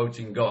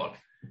 quoting God,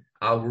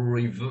 I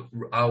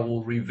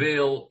will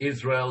reveal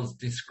Israel's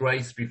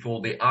disgrace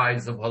before the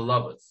eyes of her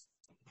lovers.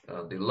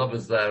 The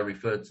lovers there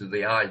refer to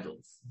the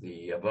idols,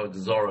 the Avodah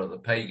Zarah, the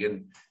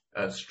pagan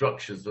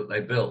structures that they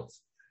built.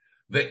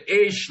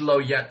 Ve'ish lo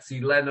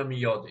yatzileno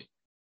miyodi,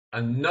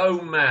 and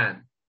no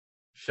man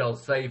shall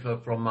save her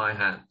from my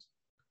hand.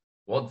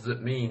 What does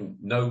it mean?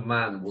 No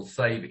man will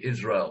save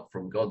Israel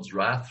from God's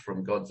wrath,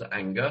 from God's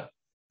anger.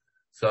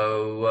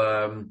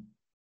 So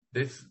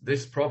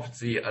this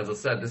prophecy, as I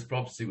said, this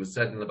prophecy was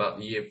said in about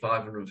the year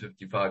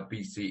 555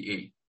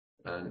 BCE.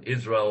 And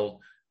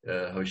Israel,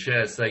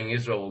 Hosea is saying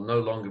Israel will no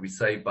longer be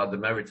saved by the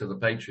merit of the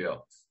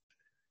patriarchs.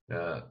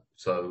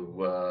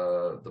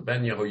 So the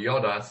Ben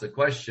Yehoyada asks the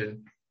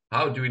question,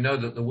 how do we know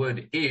that the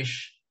word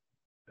Ish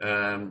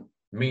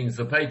means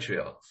the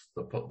patriarchs?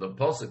 The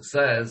Pasuk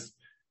says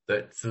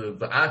that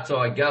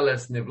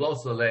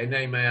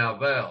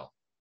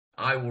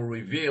I will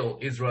reveal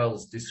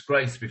Israel's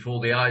disgrace before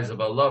the eyes of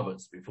her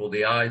lovers, before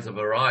the eyes of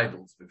her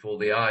idols, before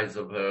the eyes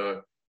of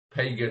her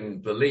pagan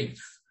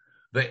beliefs.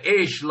 And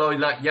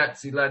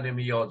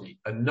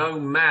no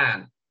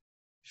man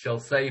shall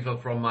save her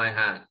from my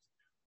hand.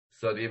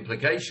 So the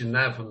implication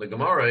there from the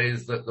Gemara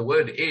is that the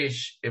word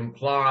Ish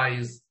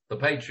implies the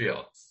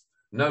patriarchs.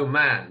 No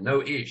man,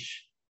 no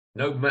Ish,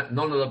 none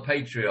of the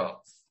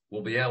patriarchs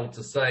will be able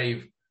to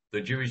save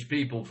the Jewish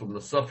people from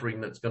the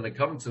suffering that's going to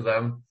come to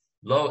them.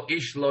 Lo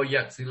Ish lo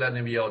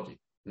yatzilenu miyodi.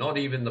 Not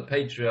even the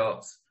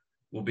patriarchs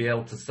will be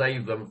able to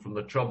save them from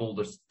the trouble,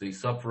 the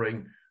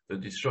suffering, the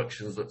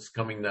destructions that's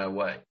coming their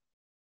way.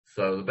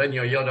 So the Ben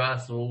Yehoyada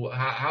asks, well,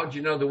 how do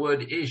you know the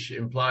word Ish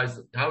implies,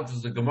 how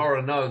does the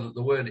Gemara know that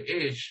the word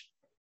Ish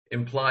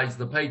implies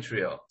the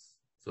patriarchs?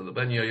 So the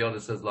Ben Yehoyada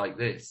says like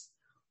this,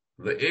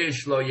 the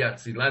Ish lo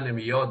yatzilenu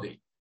miyodi,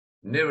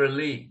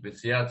 nirali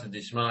b'siyata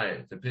dishmaya.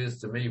 It appears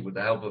to me, with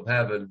the help of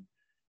heaven,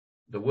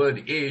 the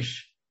word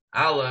Ish,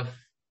 Aleph,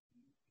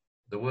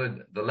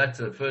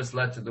 first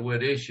letter, the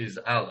word Ish is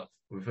Aleph,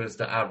 refers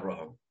to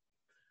Abraham.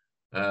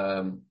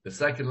 The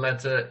second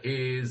letter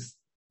is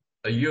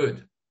a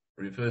Yud,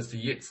 refers to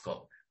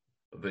Yitzchak.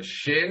 The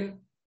Shin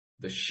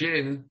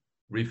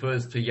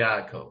refers to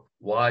Yaakov.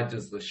 Why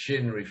does the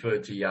Shin refer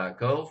to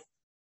Yaakov?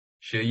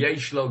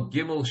 Sheyesh lo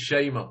gimel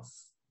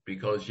shemos,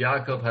 because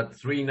Yaakov had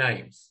three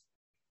names.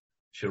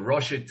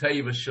 Sherosh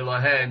teva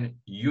shelahen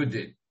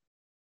Yudin.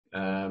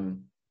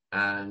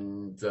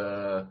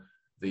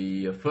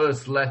 The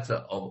first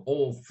letter of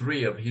all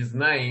three of his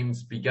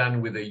names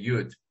began with a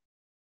Yud.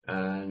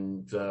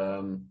 And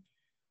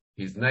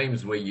his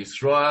names were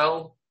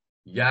Yisrael,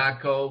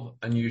 Yaakov,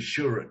 and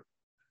Yeshurun.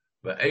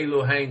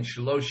 Ve'elohein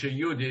shelosha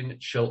Yudin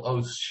shel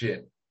os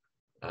shin.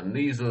 And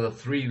these are the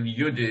three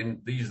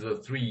Yudin, these are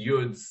the three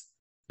Yuds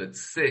that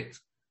sit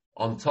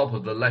on top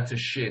of the letter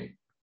Shin.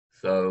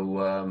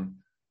 So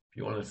if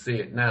you want to see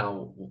it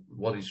now,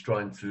 what he's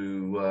trying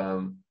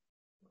to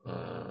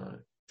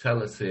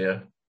tell us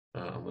here,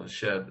 I'm going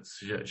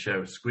to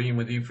share a screen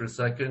with you for a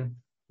second.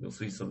 You'll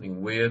see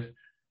something weird.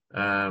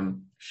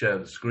 Share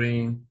the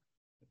screen.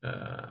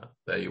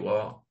 There you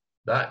are.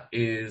 That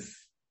is,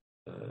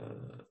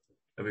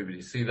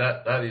 everybody see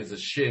that? That is a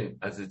shin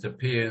as it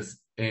appears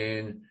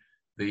in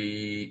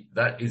the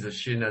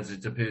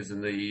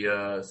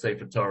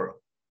Sefer Torah.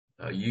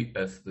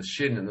 The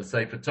shin in the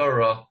Sefer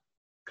Torah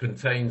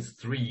contains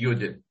 3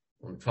 yudim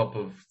on top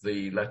of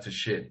the letter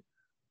shin.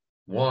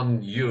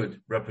 1 yud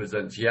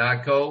represents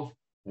Yaakov,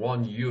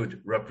 1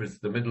 yud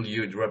the middle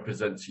yud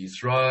represents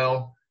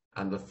Yisrael,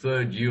 and the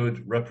 3rd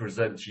yud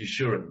represents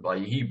Yeshurun.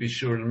 Vayihi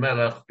b'Yeshurun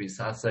melech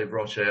b'Sasev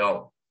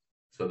Roshei.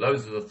 So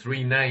those are the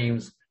 3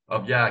 names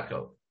of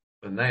Yaakov,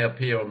 and they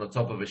appear on the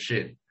top of a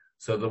shin.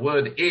 So the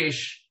word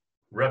ish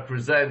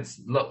represents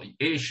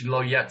ish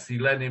lo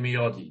yatzileni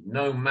miyodi.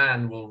 No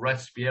man will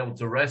be able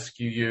to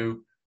rescue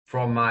you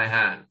from my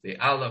hand. The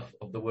aleph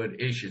of the word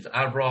ish is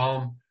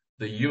Abraham.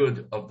 The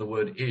yud of the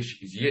word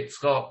ish is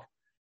Yitzchak,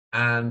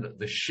 and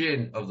the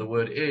shin of the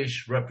word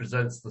ish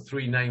represents the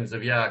 3 names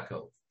of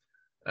Yaakov.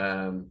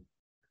 Yaakov,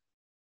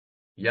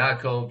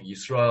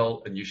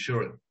 Yisrael, and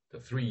Yeshurun, the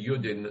 3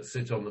 yudin that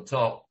sit on the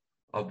top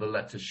of the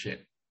letter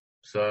shin.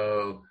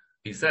 So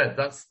he said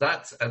that's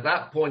at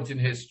that point in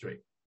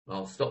history.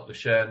 I'll stop the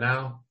share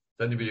now.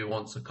 If anybody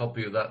wants a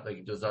copy of that, they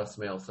can just ask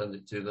me, I'll send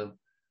it to them.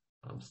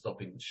 I'm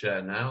stopping the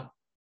share now.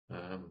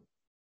 And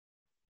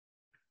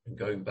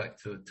going back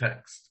to the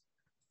text.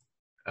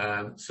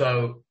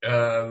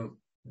 The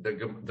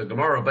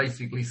Gemara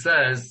basically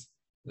says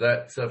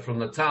that from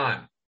the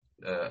time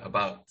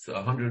about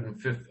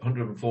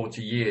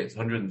 140 years,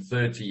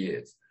 130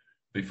 years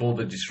before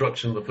the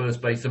destruction of the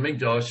first Beis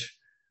Hamikdash,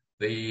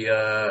 the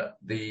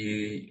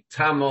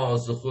Tamar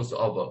Zechus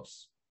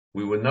Avos,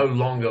 we were no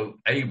longer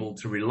able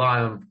to rely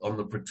on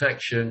the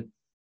protection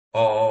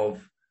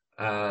of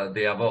the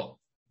Avot.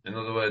 In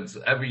other words,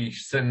 every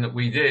sin that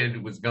we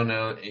did was going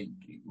to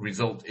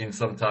result in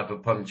some type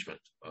of punishment.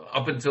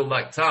 Up until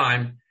that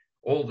time,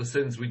 all the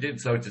sins we did,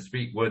 so to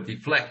speak, were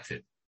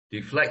deflected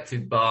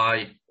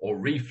by, or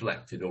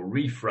reflected, or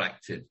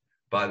refracted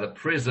by the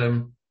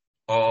prism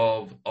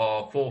of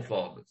our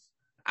forefathers.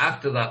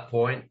 After that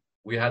point,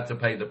 we had to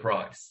pay the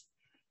price.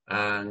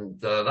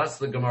 And that's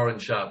the Gemara in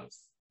Shabbos.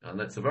 And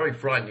that's a very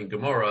frightening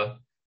Gemara.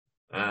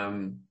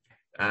 Although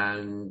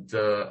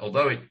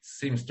it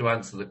seems to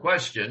answer the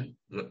question,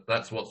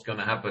 that's what's going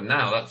to happen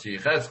now, that's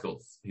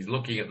Yechezkel. He's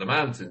looking at the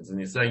mountains and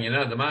he's saying,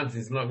 the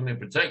mountains are not going to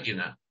protect you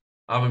now.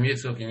 Avram,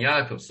 Yitzchak, and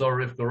Yaakov,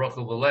 Sarah, Rivka,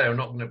 Rachel, Leah are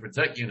not going to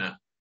protect you now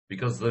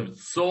because the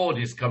sword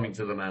is coming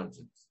to the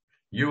mountains.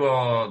 You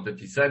are the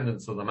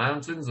descendants of the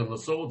mountains and the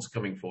sword's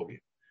coming for you.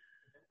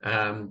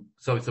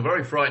 So it's a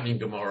very frightening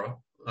Gemara,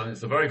 and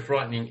it's a very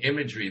frightening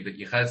imagery that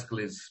Yechezkel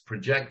is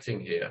projecting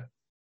here.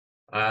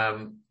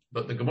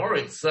 But the Gemara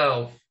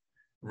itself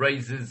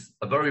raises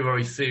a very,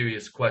 very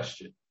serious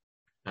question.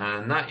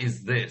 And that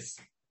is this.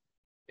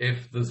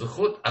 If the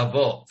Zechut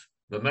Avot,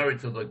 the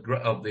merit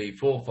of the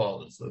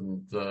forefathers,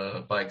 and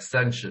by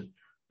extension,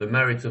 the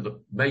merit of the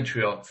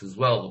matriarchs as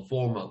well, the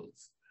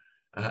foremothers,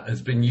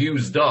 has been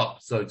used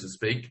up, so to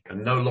speak,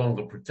 and no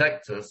longer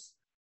protect us,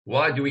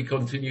 why do we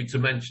continue to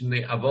mention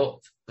the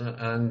Avot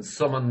and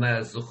summon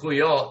their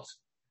Zechuyot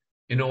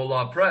in all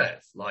our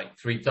prayers, like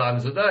 3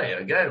 times a day?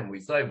 Again, we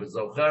say,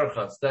 V'zocher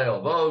chastei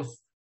avos,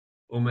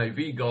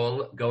 umevi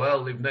goel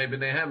livnei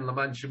b'neihem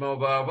l'man shemo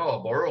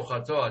v'avo, Baruch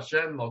ato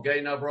Hashem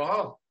mogein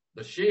Abraham,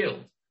 the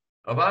shield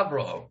of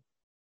Abraham.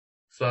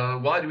 So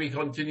why do we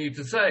continue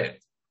to say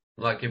it?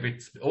 Like, if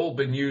it's all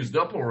been used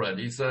up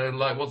already, so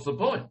like, what's the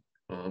point?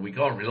 We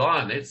can't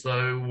rely on it,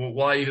 so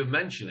why even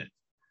mention it?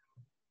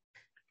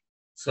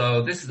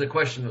 So this is a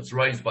question that's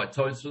raised by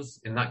Tosfos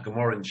in that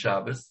Gemara in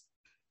Shabbos.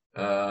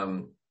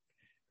 I'm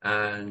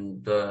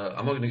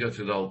not going to go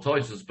through the whole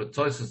Tosfos, but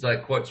Tosfos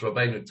there quotes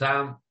Rabbeinu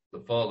Tam, the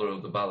father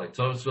of the Balei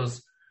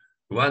Tosfos,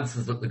 who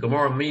answers that the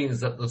Gemara means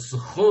that the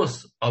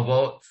Zechus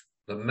Avot,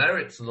 the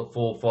merits of the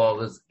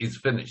forefathers, is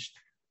finished.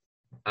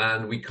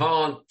 And we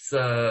can't,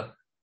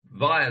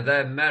 via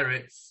their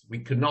merits, we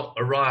cannot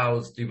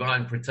arouse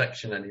divine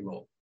protection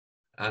anymore.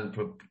 And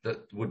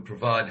that would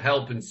provide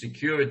help and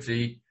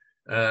security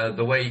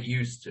the way it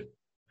used to.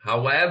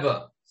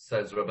 However,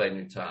 says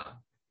Rabbeinu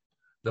Tam,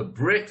 the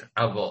Brit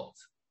Avot,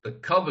 the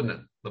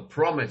covenant, the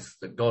promise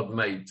that God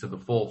made to the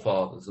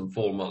forefathers and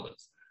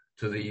foremothers,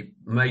 to the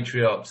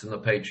matriarchs and the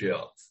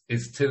patriarchs,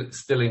 is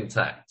still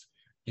intact.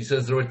 He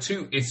says there are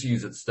 2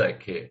 issues at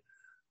stake here.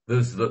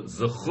 There's the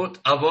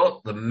Zechut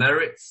Avot, the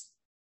merits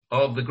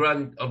of the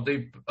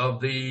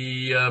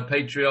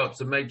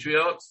patriarchs and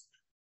matriarchs,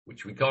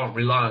 which we can't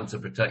rely on to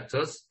protect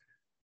us.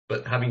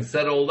 But having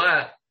said all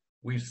that,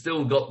 we've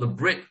still got the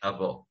Brit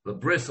Avot, the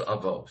Bris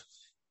Avot,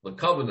 the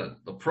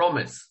covenant, the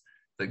promise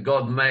that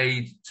God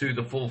made to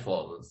the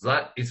forefathers.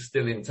 That is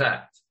still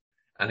intact.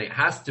 And it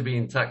has to be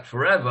intact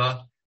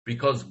forever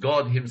because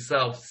God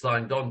himself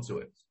signed on to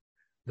it.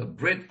 The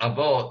Brit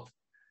Avot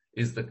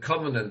is the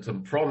covenant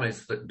and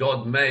promise that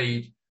God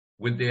made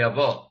with the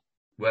Avot,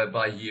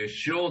 whereby he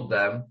assured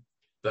them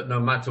that no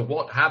matter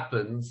what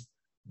happens,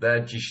 their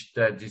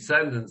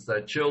descendants,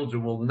 their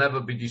children will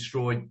never be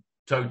destroyed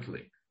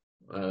totally.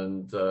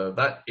 And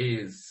that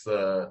is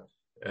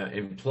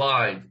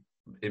implied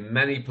in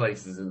many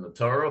places in the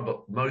Torah,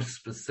 but most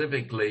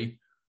specifically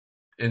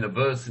in a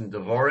verse in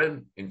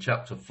Devarim, in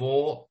chapter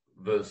 4,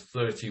 verse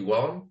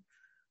 31,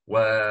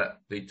 where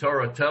the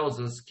Torah tells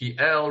us, Ki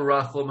el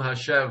rachum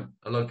Hashem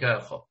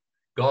Elokecha.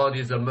 God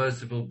is a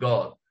merciful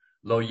God.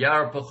 Lo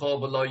yarpacha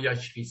v'lo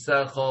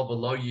yashchisecha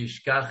v'lo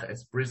yishkach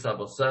es bris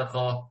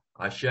avosecha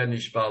asher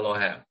nishba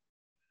lohem.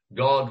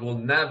 God will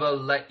never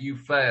let you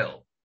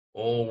fail,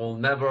 or will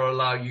never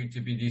allow you to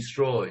be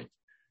destroyed.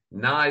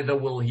 Neither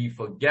will he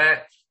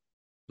forget,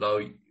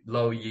 lo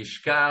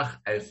yishkach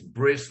es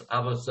bris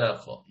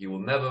avosecha. He will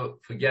never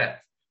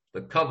forget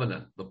the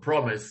covenant, the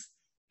promise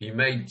he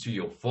made to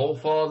your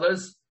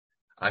forefathers,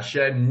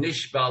 asher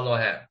nishba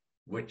lohem,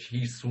 which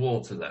he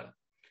swore to them.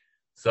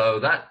 So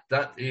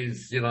that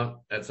is,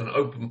 it's an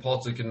open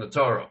potuk in the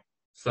Torah.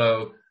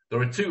 So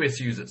there are two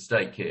issues at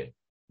stake here.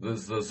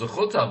 There's the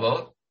Zechut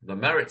Avot, the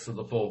merits of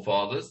the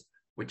forefathers,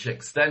 which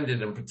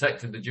extended and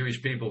protected the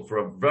Jewish people for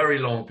a very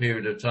long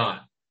period of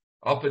time,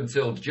 up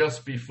until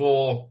just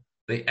before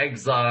the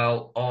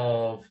exile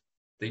of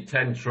the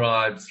 10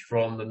 tribes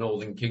from the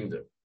northern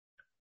kingdom.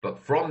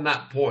 But from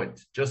that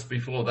point, just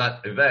before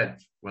that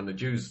event, when the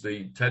Jews,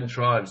 the 10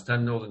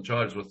 northern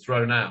tribes were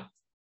thrown out,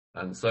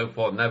 and so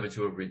far never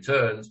to have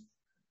returned,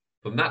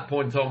 from that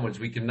point onwards,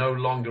 we can no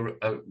longer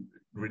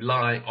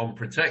rely on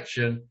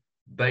protection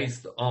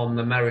based on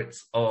the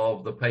merits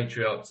of the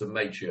patriarchs and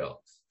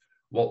matriarchs.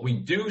 What we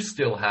do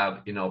still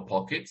have in our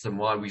pockets, and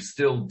why we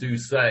still do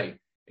say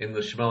in the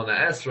Shemona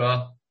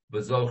Esra,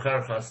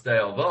 V'zocher chastei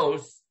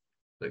avos,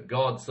 that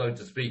God, so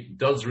to speak,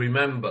 does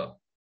remember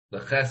the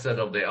chesed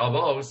of the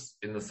avos,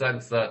 in the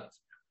sense that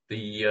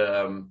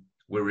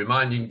we're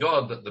reminding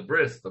God that the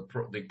bris, the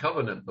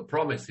covenant, the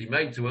promise he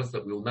made to us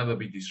that we'll never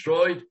be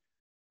destroyed,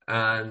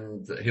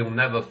 and he'll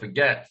never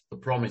forget the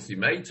promise he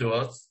made to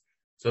us.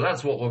 So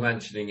that's what we're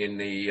mentioning in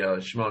the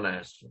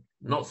Shemona Esra.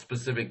 Not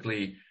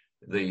specifically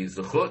the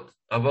Zechut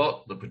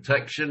Avot, the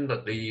protection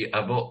that the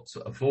Avot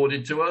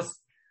afforded to us,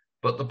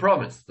 but the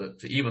promise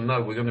that even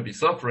though we're going to be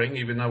suffering,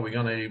 even though we're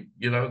going to,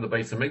 the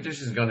Beis Hamikdash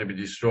is going to be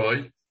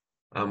destroyed,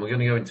 and we're going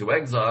to go into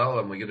exile,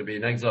 and we're going to be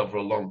in exile for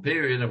a long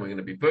period, and we're going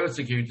to be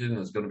persecuted, and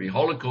there's going to be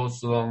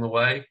holocausts along the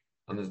way,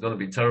 and there's going to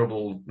be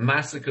terrible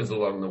massacres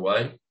along the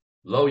way.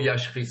 Lo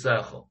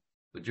yashchisecha.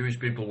 The Jewish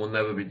people will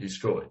never be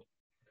destroyed.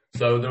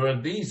 So there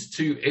are these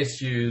two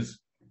issues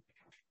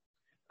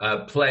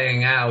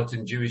playing out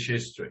in Jewish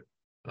history.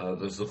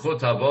 There's the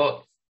Zechut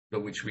Avot,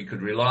 which we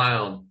could rely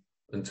on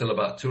until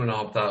about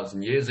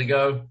 2,500 years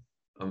ago.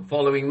 And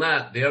following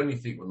that, the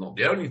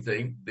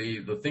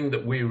thing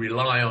that we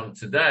rely on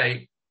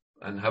today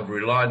and have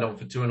relied on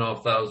for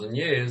 2,500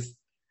 years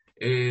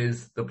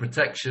is the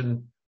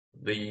protection,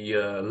 the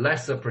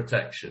lesser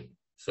protection,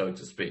 so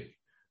to speak,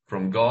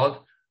 from God,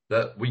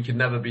 that we can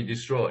never be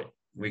destroyed.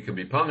 We can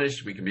be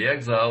punished, we can be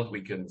exiled,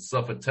 we can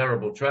suffer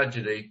terrible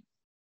tragedy,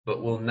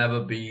 but we'll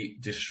never be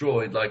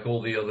destroyed like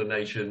all the other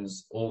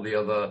nations, all the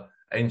other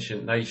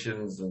ancient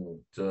nations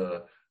and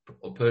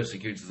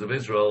persecutors of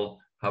Israel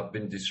have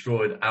been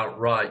destroyed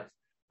outright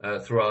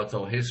throughout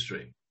our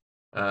history.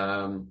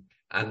 And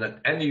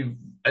that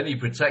any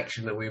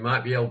protection that we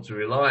might be able to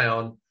rely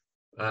on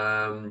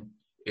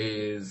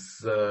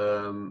is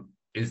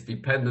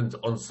dependent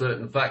on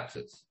certain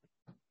factors.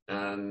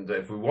 And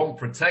if we want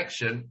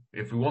protection,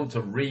 if we want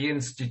to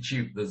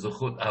reinstitute the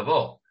Zechut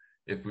Avot,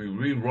 if we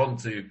really want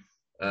to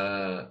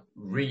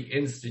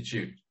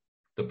reinstitute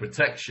the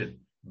protection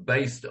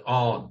based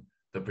on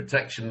the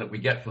protection that we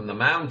get from the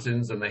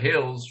mountains and the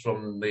hills,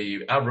 from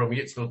the Avram,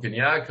 Yitzchak, and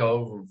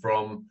Yaakov, and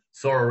from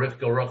Sarah,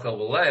 Rivka, Rachel,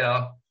 and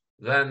Leah,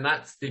 then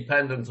that's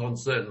dependent on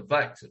certain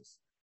factors.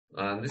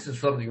 And this is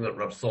something that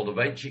Rav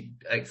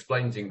Soloveitchik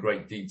explains in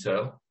great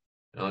detail.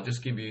 And I'll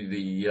just give you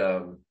the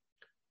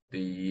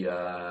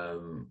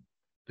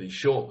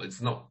short.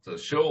 It's not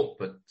short,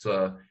 but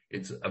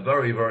it's a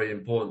very, very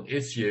important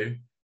issue.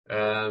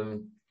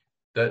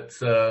 That,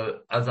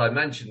 as I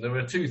mentioned, there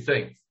are two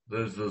things.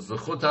 There's the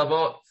Zechut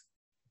Avot,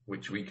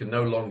 which we can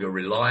no longer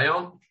rely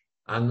on,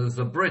 and there's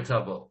the Brit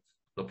Avot,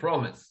 the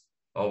promise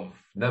of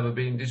never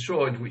being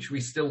destroyed, which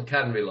we still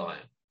can rely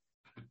on.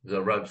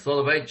 The Rav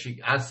Soloveitchik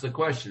asked the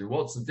question,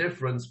 what's the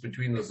difference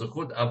between the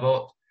Zechut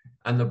Avot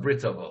and the Brit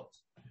Avot?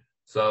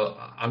 So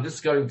I'm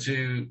just going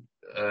to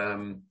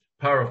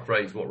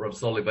paraphrase what Rav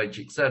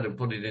Soloveitchik said and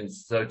put it in,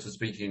 so to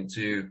speak,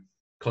 into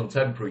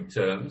contemporary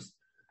terms.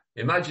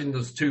 Imagine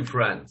there's two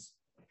friends.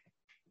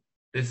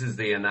 This is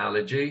the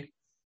analogy.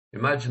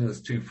 Imagine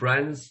there's two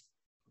friends.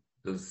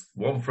 There's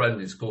one friend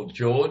is called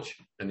George,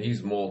 and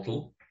he's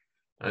mortal,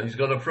 and he's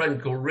got a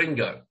friend called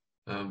Ringo.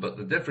 But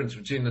the difference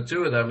between the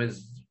two of them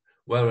is,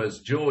 whereas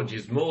George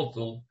is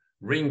mortal,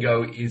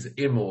 Ringo is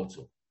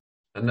immortal,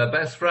 and they're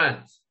best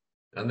friends,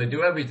 and they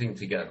do everything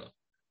together.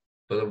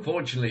 But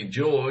unfortunately,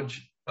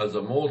 George, as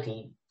a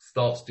mortal,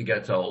 starts to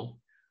get old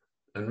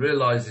and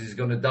realizes he's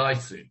going to die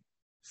soon.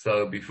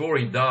 So before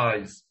he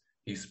dies,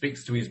 he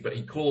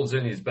calls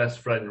in his best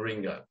friend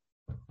Ringo,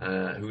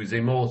 who's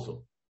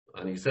immortal.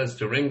 And he says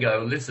to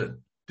Ringo,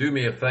 listen, do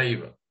me a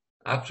favor.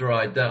 After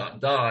I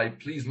die,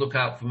 please look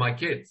out for my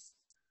kids.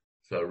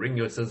 So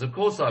Ringo says, of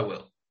course I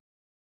will.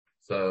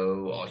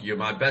 So you're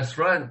my best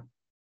friend.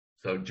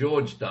 So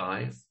George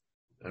dies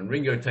and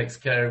Ringo takes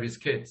care of his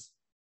kids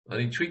and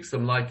he treats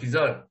them like his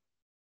own.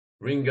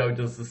 Ringo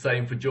does the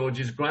same for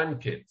George's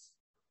grandkids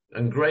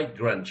and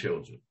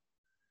great-grandchildren.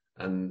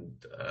 And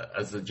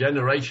as the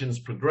generations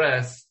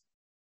progress,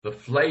 the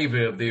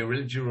flavor of the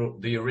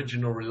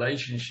original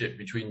relationship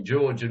between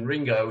George and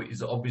Ringo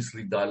is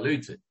obviously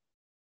diluted.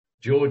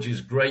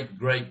 George's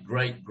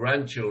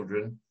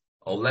great-great-great-grandchildren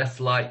are less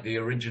like the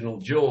original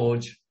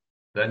George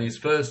than his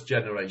first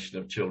generation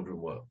of children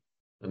were.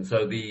 And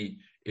so the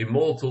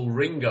immortal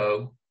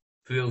Ringo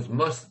feels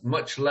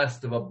much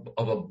less of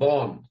a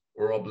bond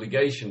or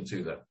obligation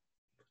to them.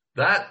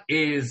 That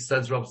is,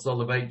 says Rav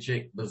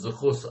Soloveitchik, the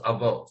Zechus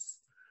Avos.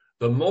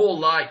 The more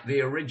like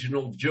the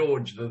original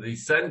George the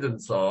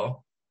descendants are,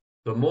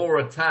 the more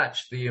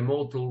attached the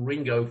immortal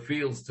Ringo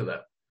feels to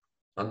them,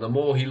 and the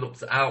more he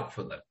looks out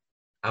for them,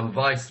 and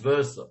vice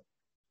versa.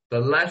 The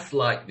less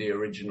like the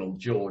original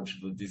George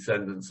the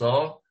descendants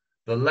are,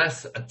 the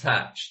less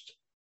attached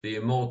the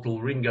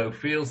immortal Ringo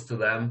feels to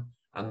them,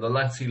 and the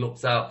less he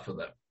looks out for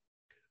them.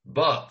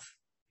 But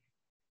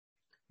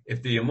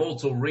if the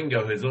immortal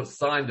Ringo has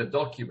signed a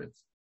document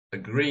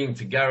agreeing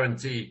to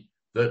guarantee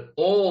that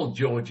all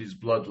George's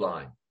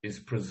bloodline is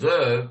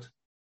preserved,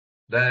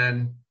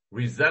 then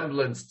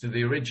resemblance to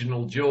the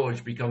original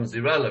George becomes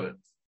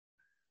irrelevant.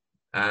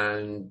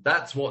 And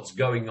that's what's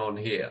going on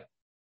here.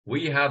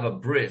 We have a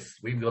bris,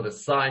 we've got a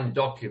signed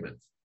document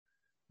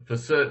for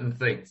certain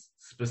things,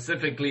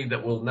 specifically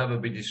that will never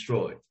be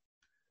destroyed.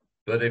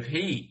 But if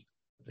he,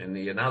 in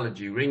the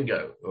analogy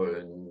Ringo,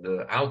 or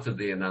out of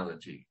the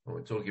analogy, when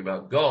we're talking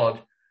about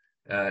God,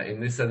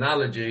 in this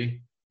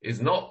analogy, is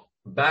not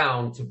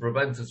bound to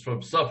prevent us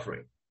from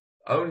suffering,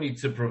 only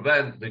to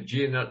prevent the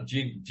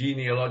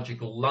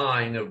genealogical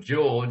line of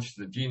George,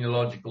 the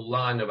genealogical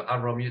line of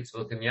Avraham,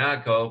 Yitzchak, and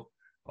Yaakov,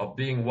 of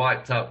being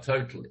wiped out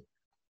totally.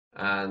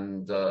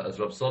 And as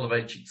Rav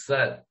Soloveitchik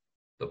said,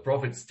 the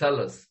prophets tell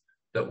us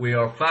that we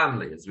are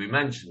family, as we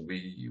mentioned.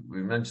 We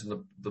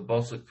mentioned the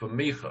Bosuk from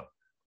Micha,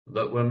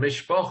 that we're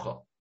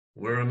mishpacha.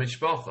 We're a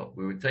mishpacha.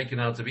 We were taken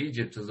out of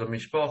Egypt as a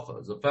mishpacha,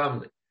 as a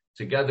family,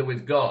 together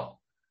with God.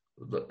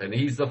 And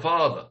He's the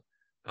Father.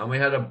 And we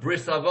had a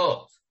bris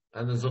avot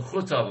and a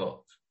zechut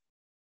avot.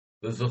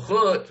 The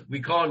zechut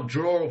we can't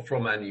draw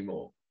from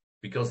anymore,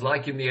 because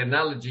like in the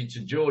analogy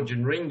to George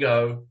and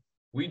Ringo,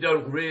 we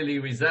don't really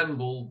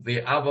resemble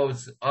the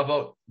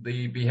avot,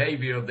 the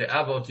behavior of the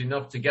avot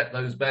enough to get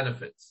those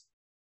benefits.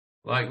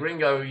 Like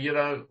Ringo,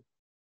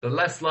 the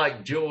less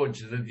like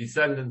George,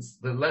 the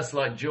less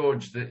like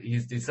George that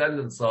his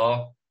descendants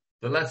are,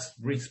 the less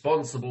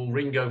responsible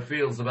Ringo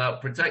feels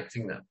about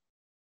protecting them.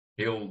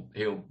 He'll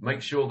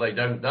make sure they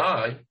don't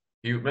die.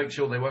 He'll make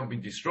sure they won't be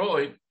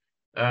destroyed,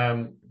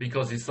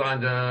 because he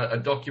signed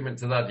a document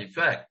to that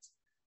effect.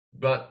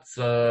 But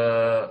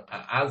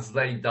as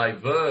they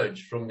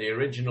diverge from the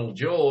original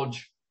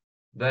George,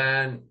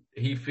 then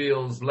he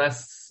feels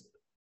less,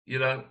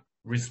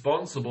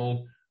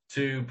 responsible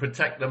to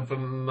protect them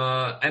from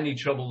any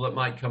trouble that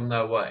might come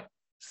their way.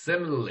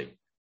 Similarly,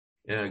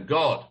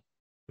 God,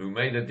 who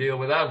made a deal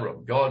with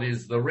Avram, God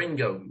is the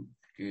Ringo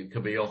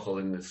Kabiyachol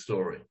in this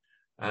story,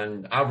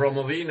 and Avram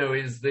Avinu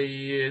is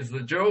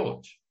the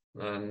George,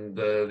 and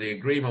the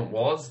agreement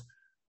was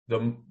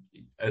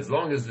as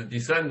long as the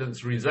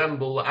descendants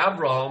resemble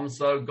Avraham,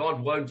 so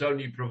God won't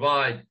only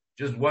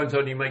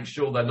make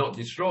sure they're not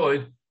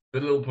destroyed,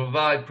 but He'll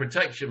provide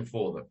protection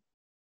for them.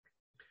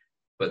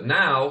 But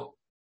now,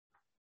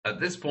 at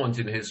this point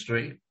in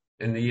history,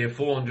 in the year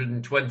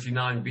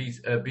 429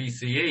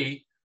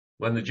 BCE,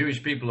 when the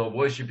Jewish people are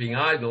worshipping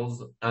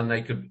idols and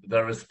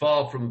they're as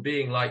far from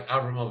being like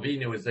Avraham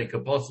Avinu as they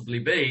could possibly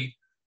be,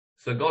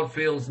 so God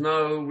feels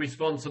no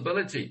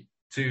responsibility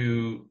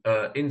to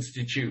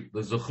institute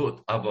the Zechut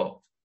Avot.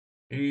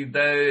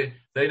 They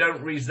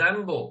don't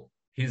resemble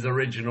his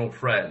original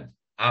friend,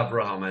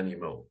 Abraham,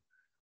 anymore.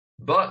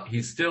 But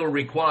he's still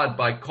required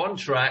by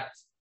contract,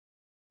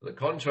 the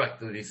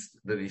contract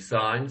that he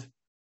signed,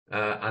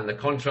 and the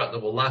contract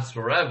that will last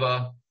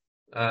forever,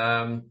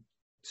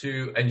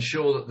 to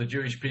ensure that the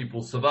Jewish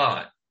people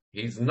survive.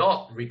 He's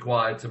not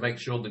required to make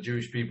sure the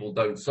Jewish people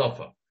don't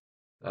suffer.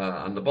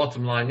 And the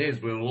bottom line is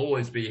we will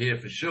always be here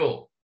for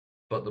sure.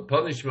 But the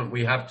punishment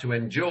we have to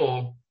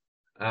endure,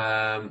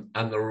 and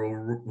the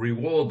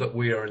reward that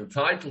we are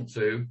entitled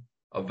to,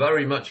 are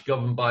very much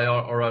governed by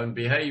our own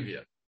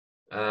behavior.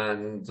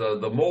 And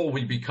the more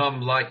we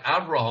become like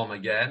Abraham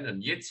again,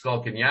 and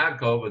Yitzchak and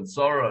Yaakov and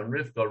Sarah and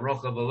Rivka and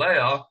Rochel and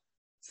Leah,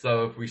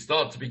 so if we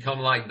start to become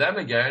like them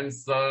again,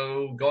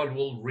 so God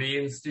will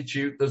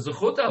reinstitute the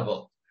Zechut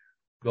Avot.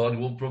 God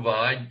will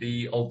provide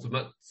the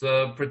ultimate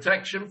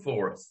protection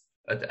for us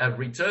at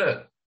every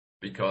turn,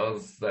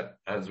 because that,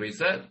 as we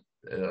said,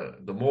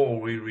 the more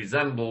we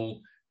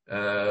resemble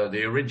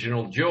the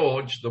original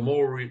George, the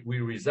more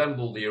we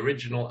resemble the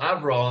original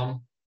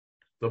Avraham,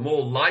 the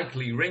more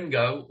likely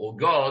Ringo or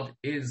God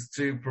is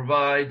to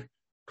provide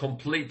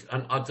complete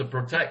and utter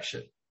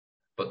protection.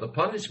 but the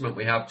punishment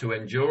we have to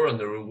endure and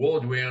the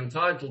reward we are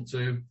entitled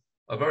to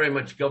are very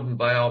much governed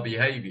by our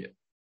behavior.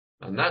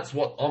 And that's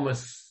what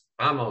Amos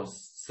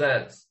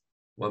says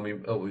when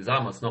it was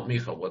Amos, not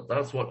Micha.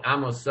 That's what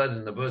Amos said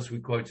in the verse we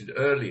quoted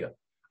earlier.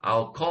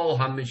 Al kol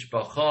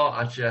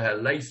hamishpacha asher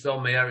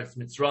heleso me'eretz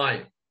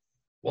Mitzrayim.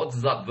 What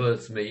does that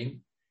verse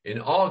mean?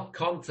 In our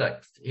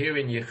context here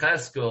in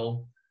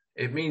Yechezkel,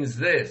 it means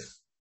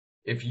this.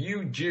 If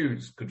you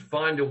Jews could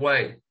find a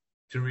way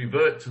to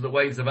revert to the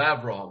ways of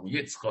Abraham,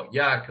 Yitzchak,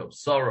 Yaakov,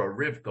 Sarah,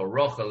 Rivka,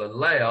 Rachel, and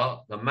Leah,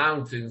 the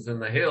mountains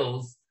and the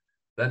hills,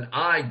 then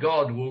I,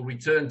 God, will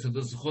return to the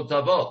Zechut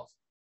Avot.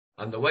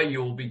 And the way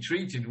you will be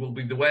treated will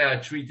be the way I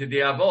treated the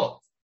Avot,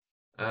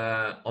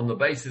 on the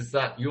basis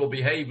that your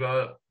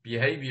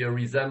behavior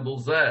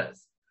resembles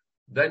theirs.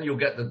 Then you'll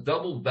get the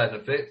double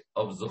benefit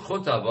of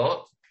Zechut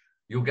Avot,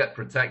 you'll get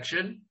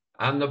protection,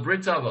 and the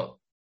Brit Avot.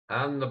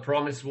 And the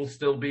promise will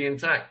still be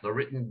intact, the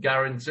written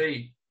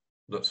guarantee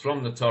that's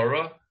from the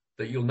Torah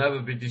that you'll never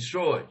be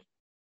destroyed.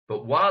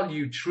 But while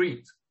you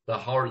treat the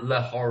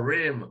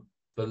lehorim,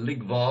 the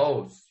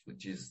ligvaos,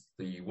 which is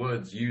the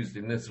words used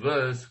in this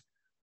verse,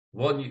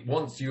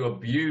 once you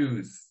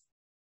abuse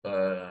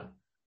the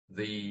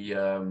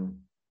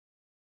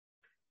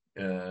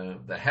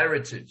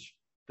heritage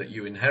that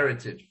you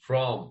inherited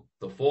from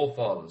the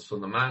forefathers,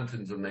 from the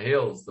mountains and the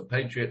hills, the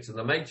patriots and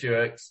the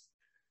matriarchs,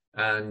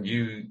 and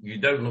you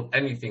don't look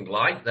anything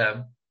like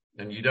them,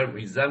 and you don't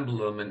resemble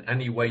them in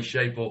any way,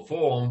 shape, or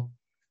form,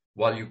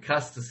 while you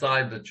cast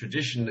aside the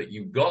tradition that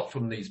you got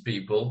from these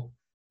people,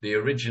 the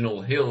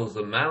original hills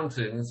and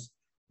mountains,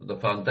 the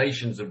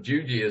foundations of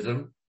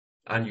Judaism,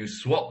 and you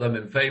swap them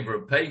in favor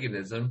of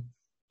paganism,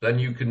 then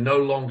you can no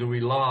longer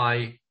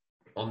rely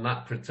on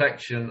that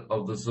protection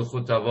of the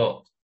Zechut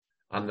Avot.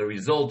 And the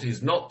result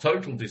is not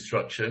total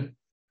destruction,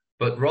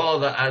 but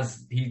rather,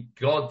 as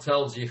God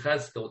tells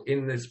Yechezkel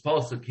in this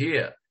pasuk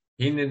here,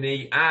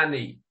 Hineni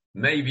ani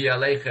mevi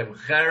aleichem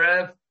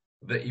cherev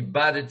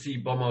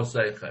ve'ibadeti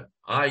b'moseichem.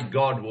 I,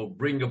 God, will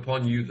bring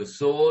upon you the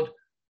sword,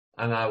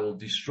 and I will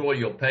destroy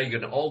your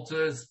pagan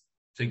altars,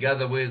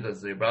 together with,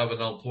 as the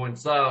Abravanel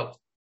points out,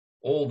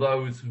 all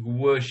those who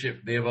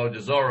worship the Avodah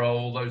Zarah,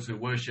 all those who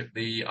worship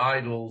the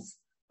idols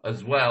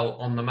as well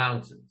on the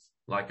mountains,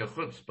 like a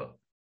chutzpah.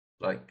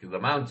 Like the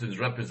mountains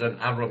represent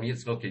Avram,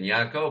 Yitzchak, and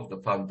Yaakov,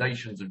 the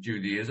foundations of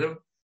Judaism,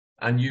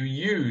 and you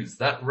use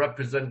that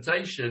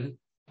representation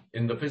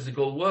in the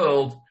physical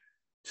world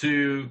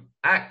to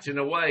act in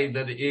a way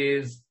that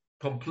is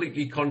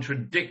completely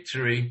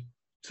contradictory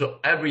to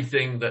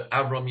everything that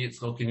Avram,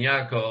 Yitzchak, and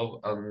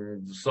Yaakov,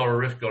 and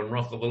Sarah, Rivka, and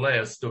Rachel, and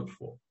Leah stood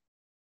for.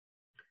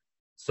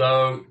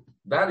 So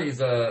that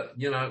is a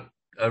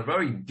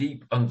very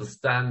deep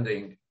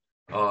understanding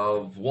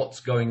of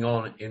what's going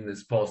on in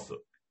this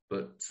pasuk.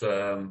 But,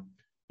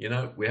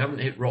 we haven't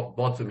hit rock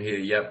bottom here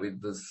yet.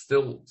 There's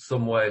still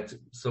some way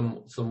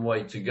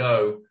to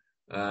go,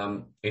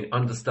 in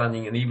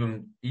understanding and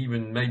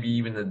even maybe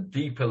even a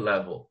deeper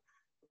level,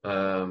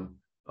 of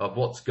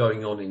what's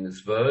going on in this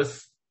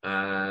verse,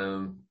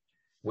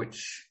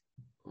 which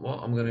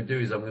what I'm going to do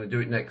is I'm going to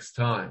do it next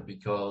time,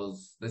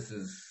 because this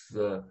is,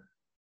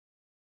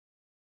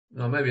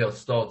 maybe I'll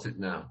start it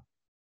now.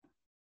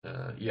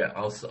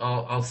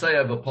 I'll say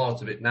over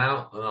part of it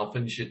now and I'll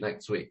finish it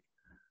next week.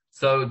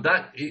 So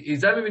that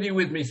is everybody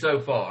with me so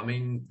far? I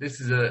mean,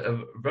 this is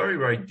a very,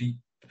 very deep,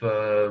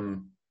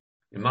 in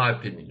my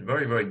opinion,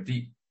 very, very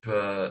deep,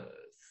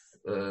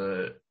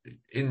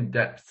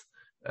 in-depth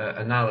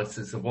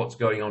analysis of what's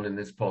going on in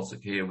this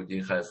pasuk here with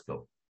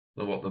Yechezkel,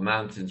 and what the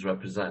mountains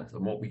represent,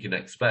 and what we can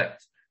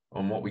expect,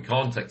 and what we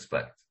can't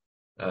expect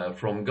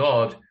from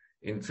God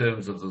in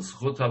terms of the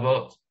Zechut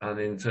Avot and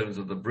in terms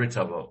of the Brit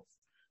Avot.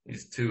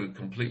 These two are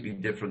completely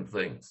different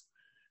things.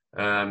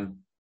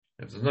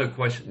 If there's no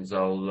questions,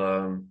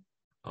 I'll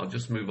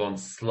just move on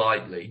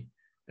slightly.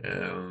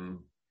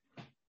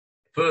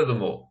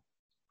 Furthermore,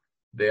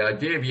 the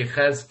idea of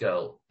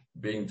Yechezkel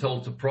being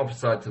told to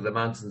prophesy to the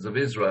mountains of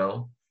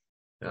Israel,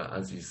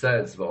 as he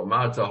says,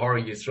 "V'omarta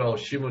hori Yisrael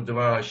shimu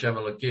devar Hashem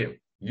Elokim."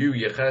 You,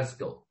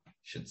 Yechezkel,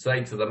 should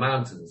say to the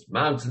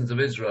mountains of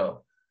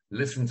Israel,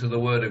 listen to the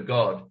word of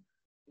God,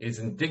 is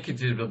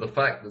indicative of the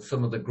fact that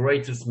some of the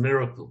greatest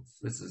miracles,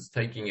 this is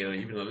taking it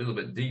even a little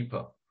bit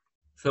deeper,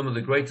 some of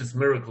the greatest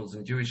miracles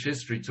in Jewish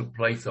history took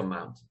place on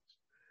mountains.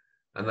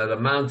 And that a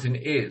mountain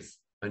is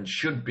and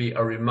should be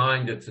a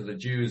reminder to the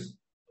Jews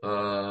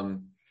of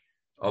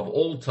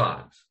all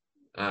times.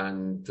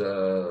 And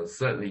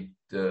certainly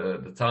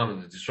the time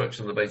of the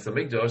destruction of the Beis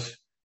Hamikdash,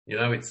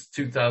 it's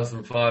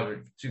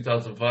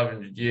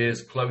 2,500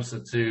 years closer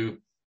to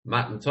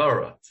Matan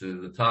Torah, to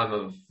the time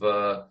of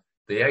the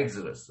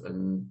Exodus.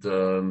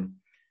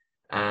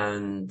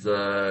 And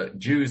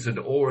Jews had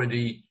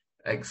already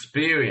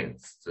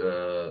experienced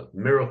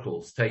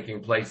miracles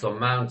taking place on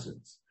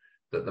mountains,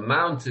 that the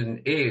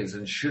mountain is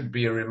and should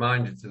be a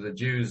reminder to the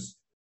Jews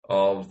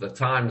of the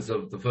times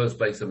of the first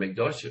Beis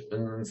Hamikdash,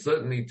 and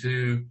certainly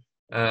to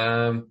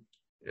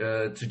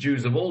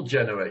Jews of all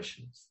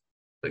generations,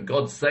 that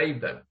God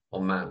saved them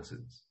on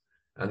mountains.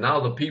 And now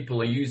the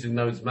people are using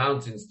those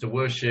mountains to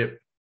worship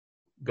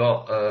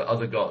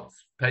other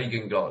gods,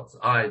 pagan gods,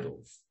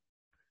 idols.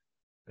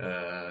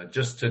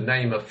 Just to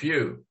name a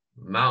few,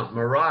 Mount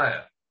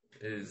Moriah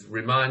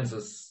reminds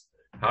us,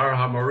 Har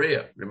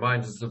HaMoriah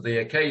reminds us of the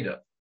Akedah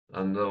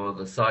and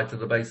the site of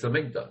the Beis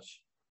Hamikdash.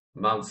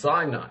 Mount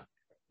Sinai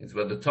is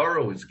where the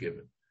Torah was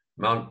given.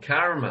 Mount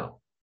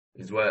Carmel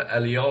is where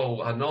Eliyahu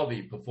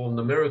Hanavi performed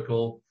the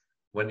miracle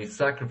when his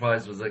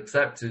sacrifice was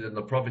accepted and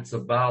the prophets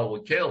of Baal were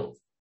killed.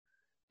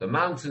 The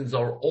mountains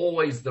are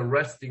always the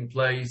resting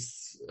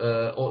place,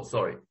 the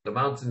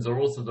mountains are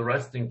also the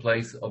resting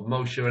place of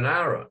Moshe and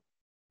Aaron.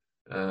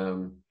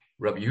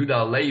 Rabbi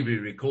Yehuda Levi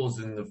recalls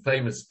in the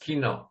famous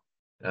Kinnah,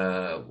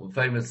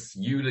 famous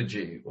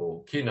eulogy,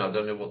 or Kinnah, I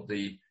don't know what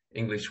the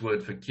English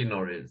word for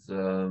Kinnah is,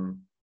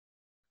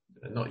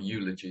 not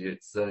eulogy,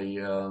 it's a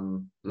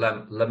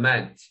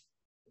lament.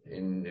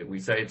 We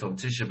say it on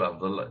Tisha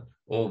B'Av,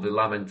 all the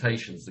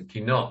lamentations, the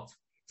Kinnot.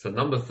 So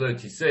number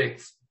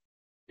 36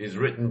 is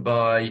written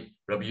by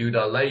Rabbi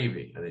Yehuda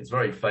Levi, and it's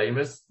very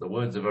famous. The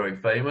words are very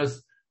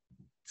famous.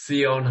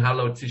 Tzion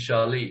Halo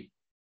Tishali,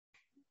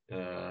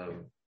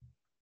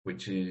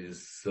 which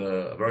is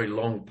a very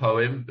long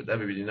poem, but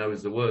everybody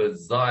knows the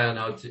words. Zion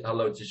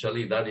Halo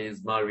Tishali, that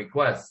is my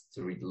request,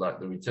 to read like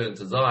the return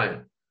to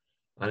Zion.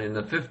 And in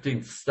the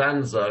 15th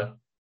stanza,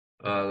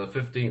 the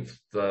 15th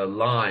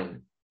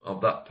line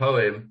of that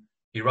poem,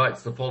 he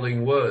writes the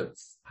following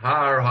words: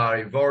 Har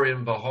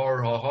HaIvorim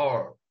v'Hor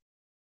HaHor,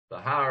 the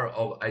Har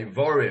of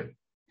Ivorim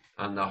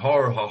and the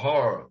Hor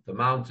HaHor, the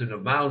mountain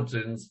of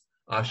mountains,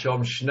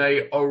 Ashom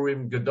Shnei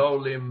Orim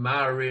Gedolim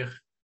Marich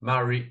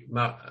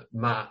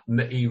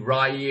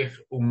Me'irayich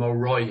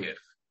Umoroyich.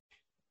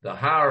 The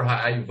Har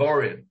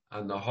HaIvorim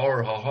and the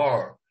Hor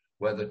HaHor,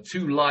 where the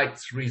two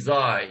lights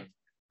reside,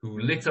 who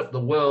lit up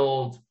the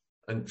world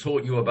and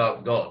taught you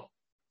about God.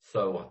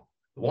 So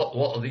what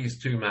are these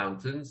two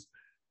mountains?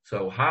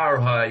 So Har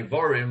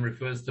HaIvorim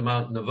refers to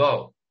Mount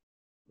Nevo,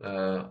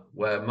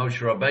 where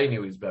Moshe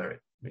Rabbeinu is buried,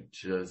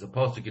 which is a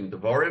pasuk in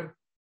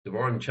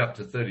Devarim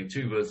chapter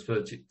 32, verse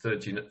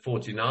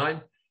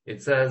 49.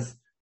 It says,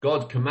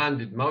 God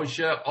commanded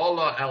Moshe,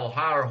 Ola el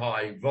Har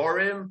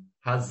HaIvorim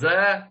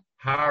Hazeh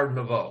Har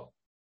Nevo.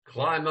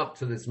 Climb up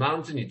to this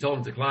mountain. He told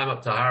him to climb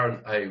up to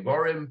Har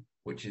HaIvorim,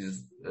 which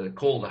is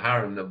called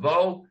Har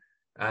Nevo,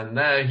 and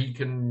there he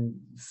can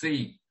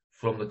see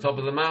from the top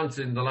of the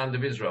mountain the land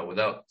of Israel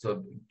without,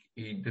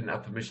 he didn't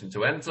have permission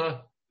to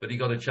enter, but he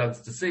got a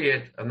chance to see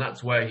it, and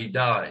that's where he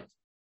died.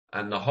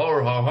 And the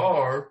Hor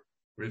HaHor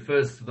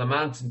refers to the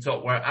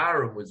mountaintop where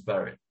Aaron was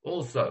buried,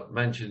 also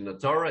mentioned in the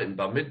Torah in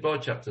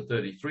Bamidbar chapter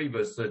 33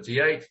 verse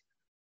 38.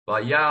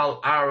 Vayal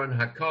Aaron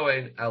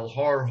HaKohen el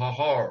Hor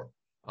HaHor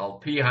al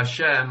pi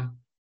Hashem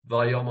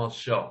vayom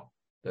Shah.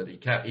 That he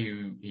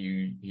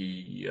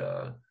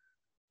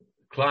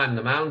climbed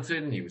the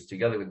mountain. He was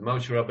together with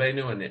Moshe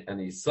Rabbeinu and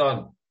his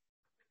son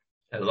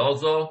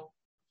Elazar,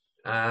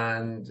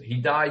 and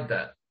he died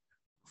there.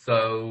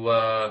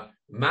 So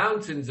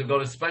mountains have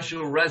got a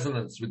special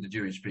resonance with the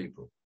Jewish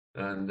people.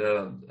 And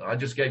I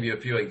just gave you a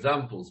few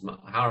examples: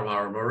 Har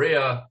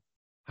HaMoriah,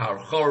 Har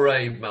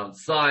Chorev, Mount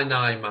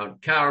Sinai,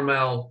 Mount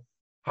Carmel,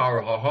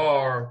 Har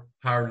HaHor,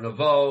 Har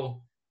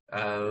Nevo.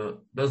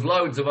 There's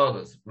loads of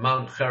others.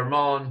 Mount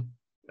Hermon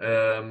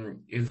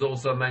is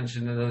also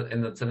mentioned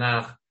in the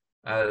Tanakh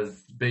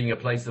as being a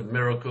place of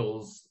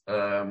miracles.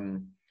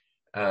 Har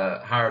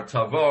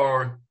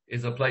Tavor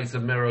is a place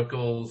of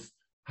miracles.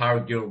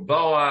 Har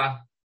Gilboa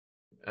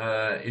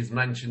is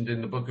mentioned in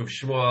the book of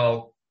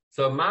Shmuel.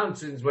 So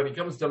mountains, when it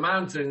comes to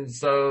mountains,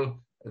 so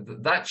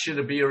that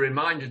should be a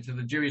reminder to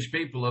the Jewish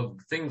people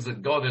of things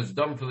that God has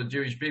done for the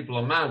Jewish people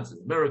on mountains,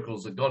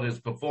 miracles that God has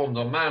performed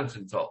on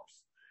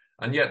mountaintops.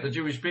 And yet the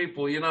Jewish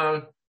people,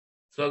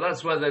 so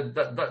that's where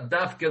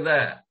Dafka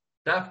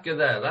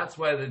there, that's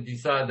where they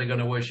decide they're going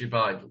to worship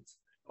idols,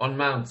 on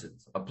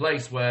mountains, a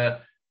place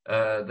where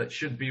that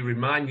should be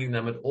reminding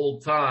them at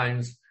all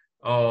times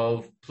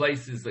of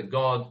places that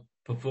God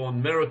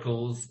performed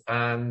miracles.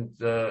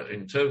 And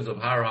in terms of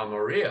Har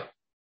HaMoriah,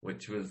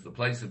 which was the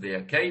place of the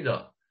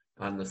Akedah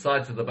and the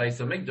site of the Beis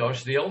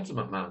Hamikdash, the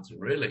ultimate mountain,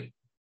 really,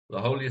 the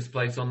holiest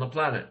place on the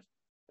planet.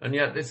 And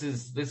yet this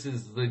is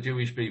the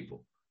Jewish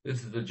people.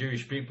 This is the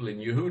Jewish people in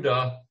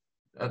Yehuda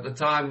at the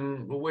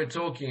time we're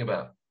talking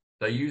about.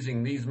 They're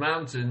using these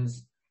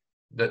mountains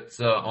that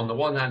on the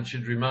one hand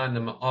should remind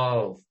them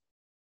of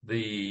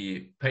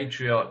the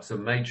patriarchs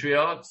and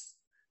matriarchs,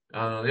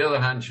 and on the other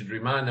hand should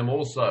remind them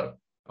also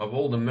of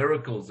all the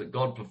miracles that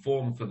God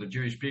performed for the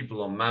Jewish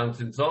people on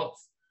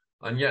mountaintops.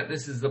 And yet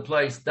this is the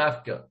place,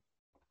 Dafka.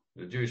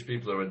 The Jewish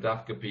people are a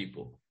Dafka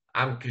people.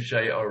 Am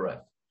Kashay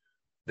Oref.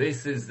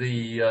 This is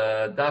the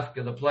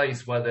Dafka, the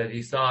place where they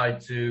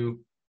decide to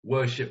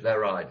worship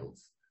their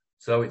idols.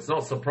 So it's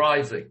not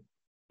surprising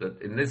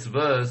that in this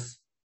verse,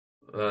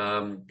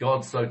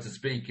 God, so to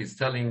speak, is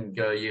telling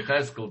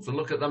Yechezkel to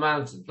look at the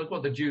mountains. Look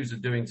what the Jews are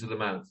doing to the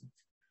mountains.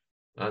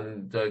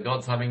 And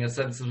God's having a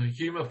sense of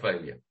humor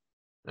failure.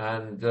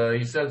 And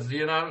he says,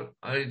 you've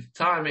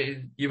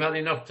had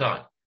enough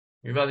time.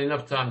 You've had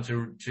enough time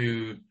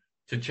to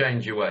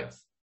change your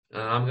ways.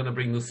 I'm going to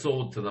bring the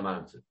sword to the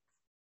mountain.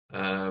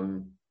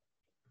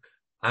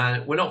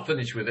 And we're not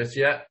finished with this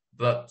yet,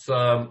 but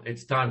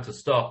it's time to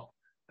stop.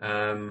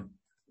 And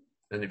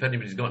if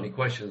anybody's got any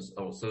questions,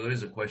 so there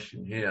is a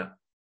question here,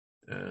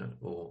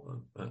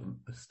 or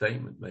a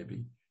statement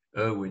maybe.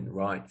 Erwin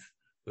writes,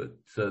 but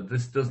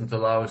this doesn't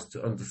allow us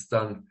to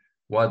understand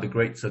why the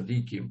great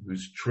tzaddikim,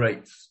 whose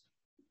traits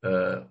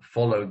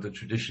followed the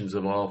traditions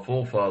of our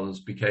forefathers,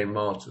 became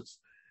martyrs.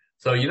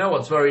 So you know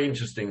what's very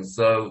interesting?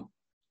 So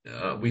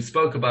we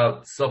spoke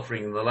about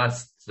suffering in the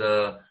last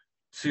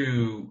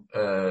two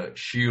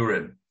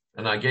shiurim,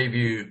 and I gave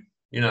you,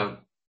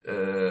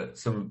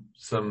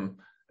 some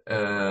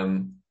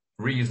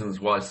reasons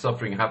why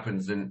suffering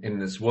happens in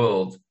this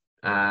world,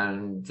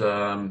 and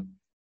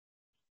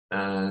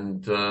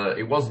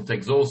it wasn't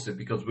exhaustive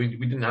because we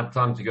didn't have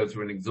time to go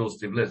through an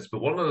exhaustive list.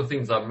 But one of the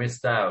things I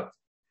missed out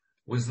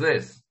was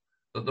this,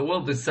 that the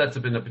world is set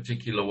up in a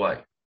particular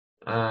way,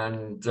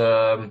 and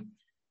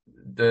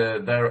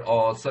there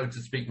are, so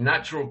to speak,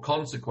 natural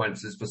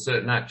consequences for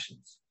certain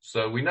actions.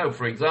 So we know,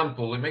 for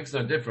example, it makes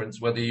no difference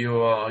whether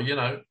you are,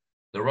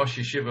 the Rosh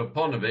Yeshiva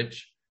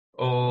Ponovich,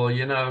 or,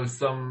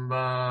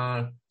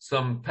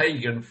 some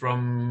pagan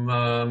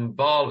from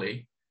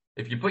Bali.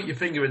 If you put your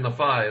finger in the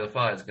fire,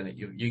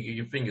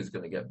 your finger's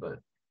going to get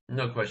burnt.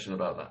 No question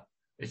about that.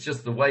 It's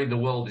just the way the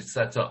world is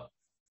set up.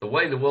 The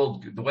way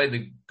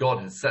that God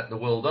has set the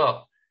world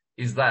up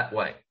is that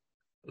way.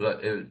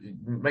 It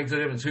makes no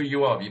difference who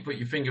you are. If you put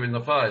your finger in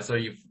the fire, so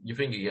your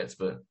finger gets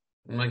burnt.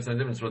 It makes no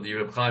difference whether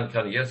you're Chaim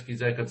Kanievsky,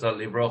 Zechatzal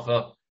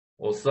Livrocha,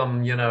 or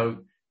some,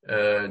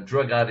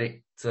 drug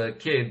addict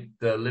kid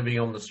living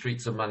on the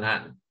streets of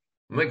Manhattan.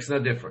 It makes no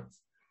difference.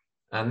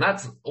 And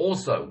that's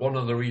also one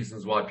of the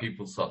reasons why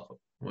people suffer,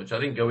 which I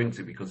didn't go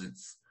into because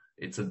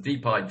it's a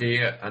deep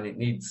idea and it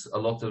needs a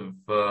lot of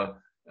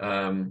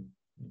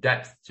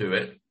depth to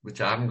it, which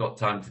I haven't got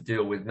time to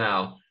deal with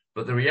now.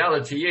 But the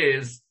reality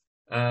is,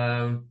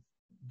 the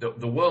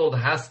world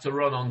has to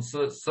run on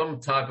some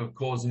type of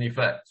cause and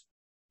effect.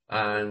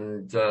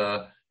 And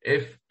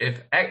if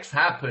X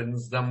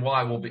happens, then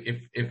Y will be.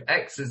 If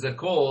X is a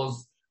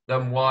cause,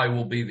 then Y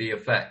will be the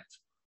effect.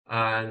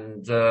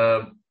 And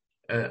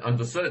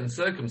under certain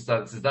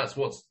circumstances, that's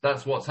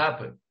what's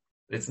happened.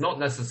 It's not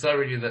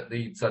necessarily that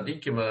the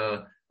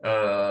tzaddikim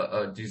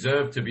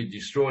deserve to be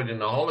destroyed in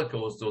the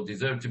Holocaust, or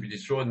deserve to be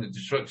destroyed in the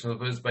destruction of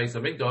the first Beis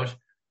Hamikdash,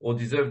 or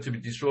deserve to be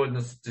destroyed in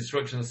the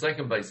destruction of the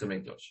second Beis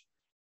Hamikdash.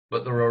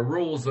 But there are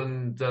rules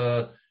and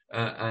so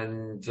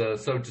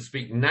to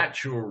speak,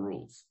 natural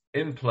rules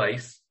in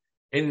place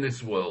in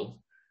this world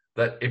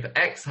that if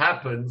X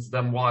happens,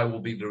 then Y will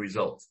be the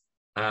result.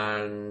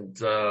 And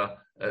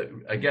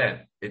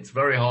again, it's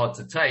very hard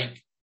to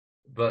take,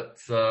 but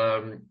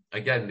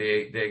again,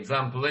 the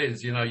example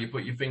is, you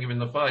put your finger in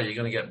the fire, you're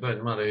going to get burnt.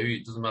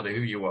 It doesn't matter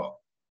who you are.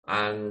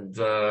 And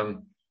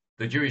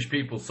the Jewish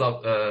people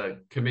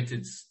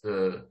committed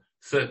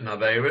certain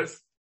aveiros,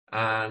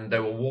 and they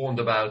were warned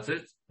about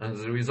it. And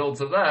as a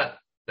result of that,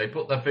 they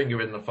put their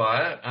finger in the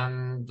fire,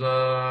 and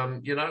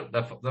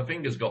their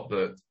fingers got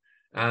burnt.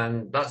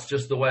 And that's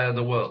just the way of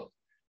the world.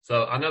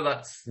 So I know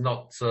that's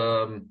not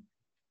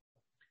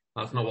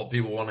what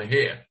people want to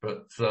hear,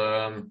 but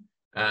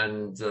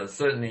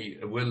certainly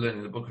we're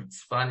learning the book of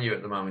Tzfanya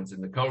at the moment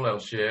in the Kollel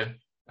Shir,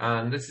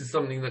 and this is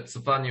something that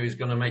Tzfanya is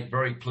going to make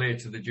very clear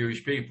to the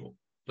Jewish people,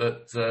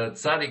 that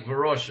Tzaddik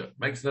V'Rosha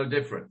makes no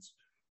difference.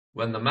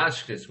 When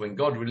when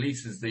God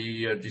releases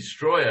the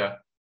destroyer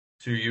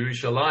to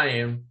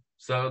Yerushalayim,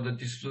 so the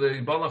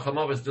Malach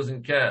HaMavis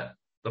doesn't care.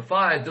 The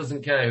fire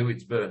doesn't care who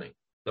it's burning.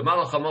 The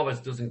Malach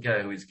HaMavis doesn't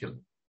care who he's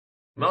killing.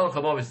 Malach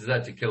HaMavis is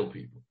there to kill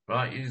people,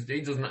 right?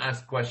 He doesn't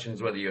ask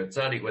questions whether you're a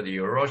tzaddik, whether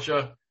you're a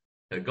Rosha.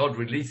 God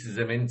releases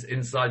him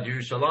inside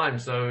Yerushalayim.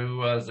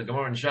 So as the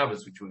Gemara in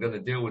Shabbos, which we're going to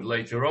deal with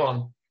later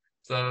on,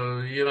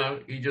 so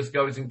he just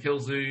goes and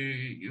kills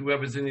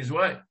whoever's in his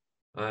way,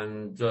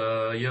 and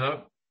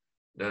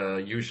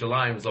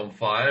Yerushalayim's on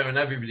fire, and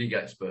everybody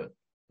gets burnt.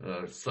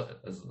 As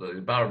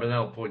the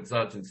Barabanel points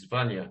out in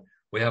Tzfanya,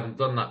 we haven't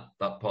done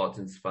that part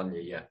in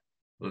Tzfanya yet.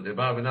 But the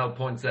Barabanel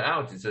points it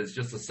out. He says it's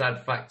just a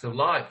sad fact of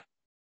life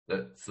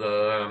that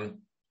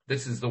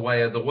this is the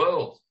way of the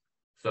world,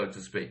 so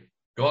to speak.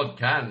 God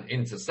can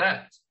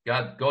intercept.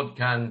 God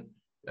can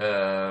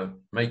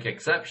make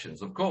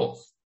exceptions, of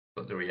course.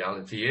 But the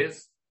reality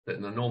is that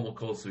in the normal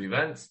course of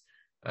events,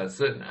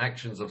 certain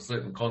actions have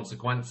certain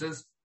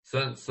consequences.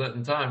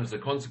 Certain times the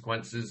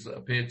consequences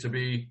appear to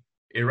be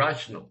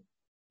irrational,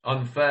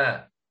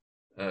 unfair,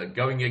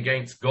 going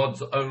against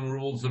God's own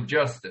rules of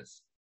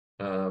justice.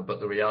 But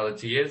the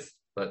reality is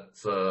that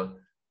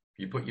if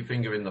you put your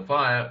finger in the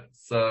fire,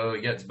 so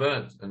it gets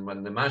burnt. And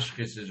when the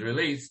Mashchis is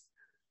released,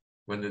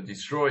 when the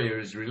destroyer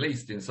is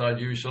released inside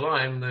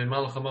Yerushalayim, the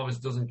Malach HaMavis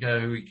doesn't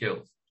care who he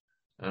kills.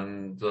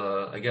 And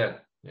again,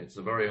 it's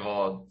a very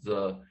hard,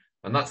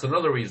 and that's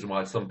another reason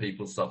why some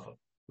people suffer,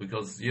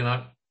 because,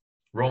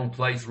 wrong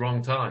place,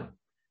 wrong time.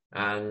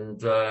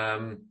 And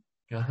I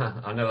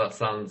know that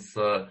sounds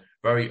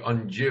very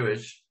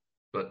un-Jewish,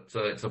 but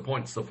it's a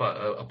point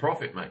a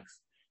prophet makes.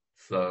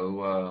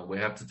 So we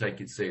have to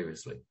take it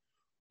seriously.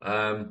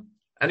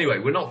 Anyway,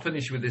 we're not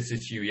finished with this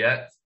issue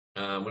yet.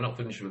 We're not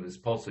finished with this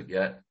posuk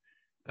yet.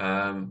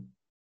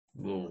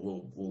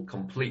 We'll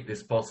complete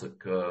this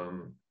posuk,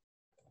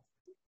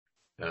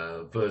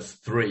 verse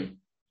 3,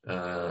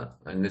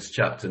 in this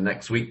chapter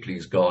next week,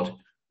 please God,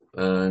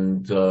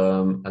 and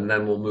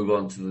then we'll move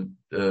on to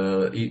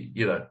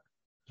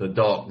the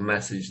dark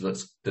message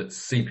that's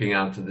seeping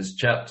out of this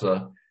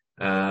chapter.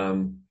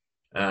 And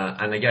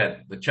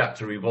again, the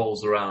chapter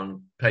revolves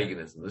around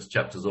paganism. This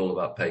chapter is all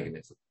about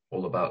paganism,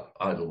 all about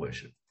idol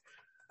worship.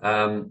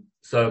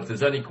 So if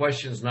there's any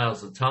questions,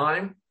 now's the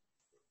time.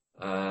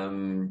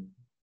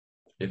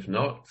 If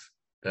not,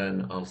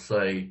 then I'll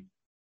say,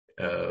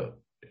 how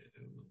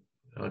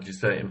do you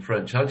say it in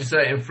French? How do you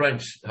say it in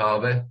French,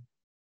 Harvey?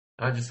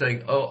 How do you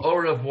say, au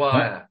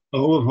revoir?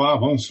 Au revoir,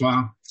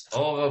 bonsoir.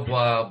 Au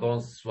revoir,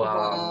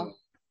 bonsoir.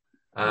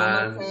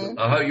 And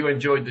I hope you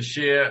enjoyed the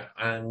share,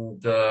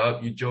 and I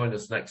hope you join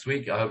us next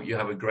week. I hope you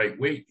have a great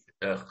week.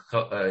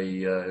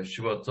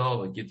 Shavua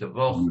Tov, a Gita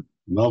Voch.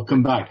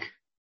 Welcome back.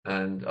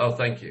 And,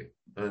 thank you.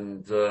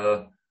 And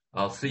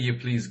I'll see you,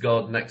 please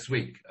God, next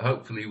week.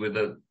 Hopefully with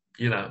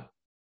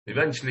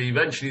eventually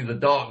the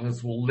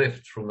darkness will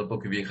lift from the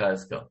book of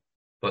Yechezkel.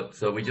 But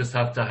we just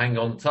have to hang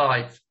on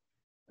tight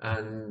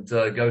and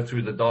go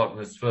through the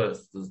darkness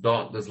first.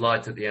 There's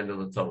light at the end of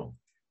the tunnel.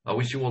 I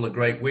wish you all a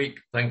great week.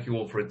 Thank you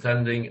all for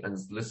attending and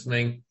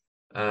listening,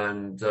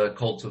 and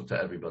Kol Tov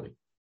to everybody.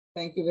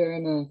 Thank you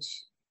very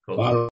much. Kol Tov.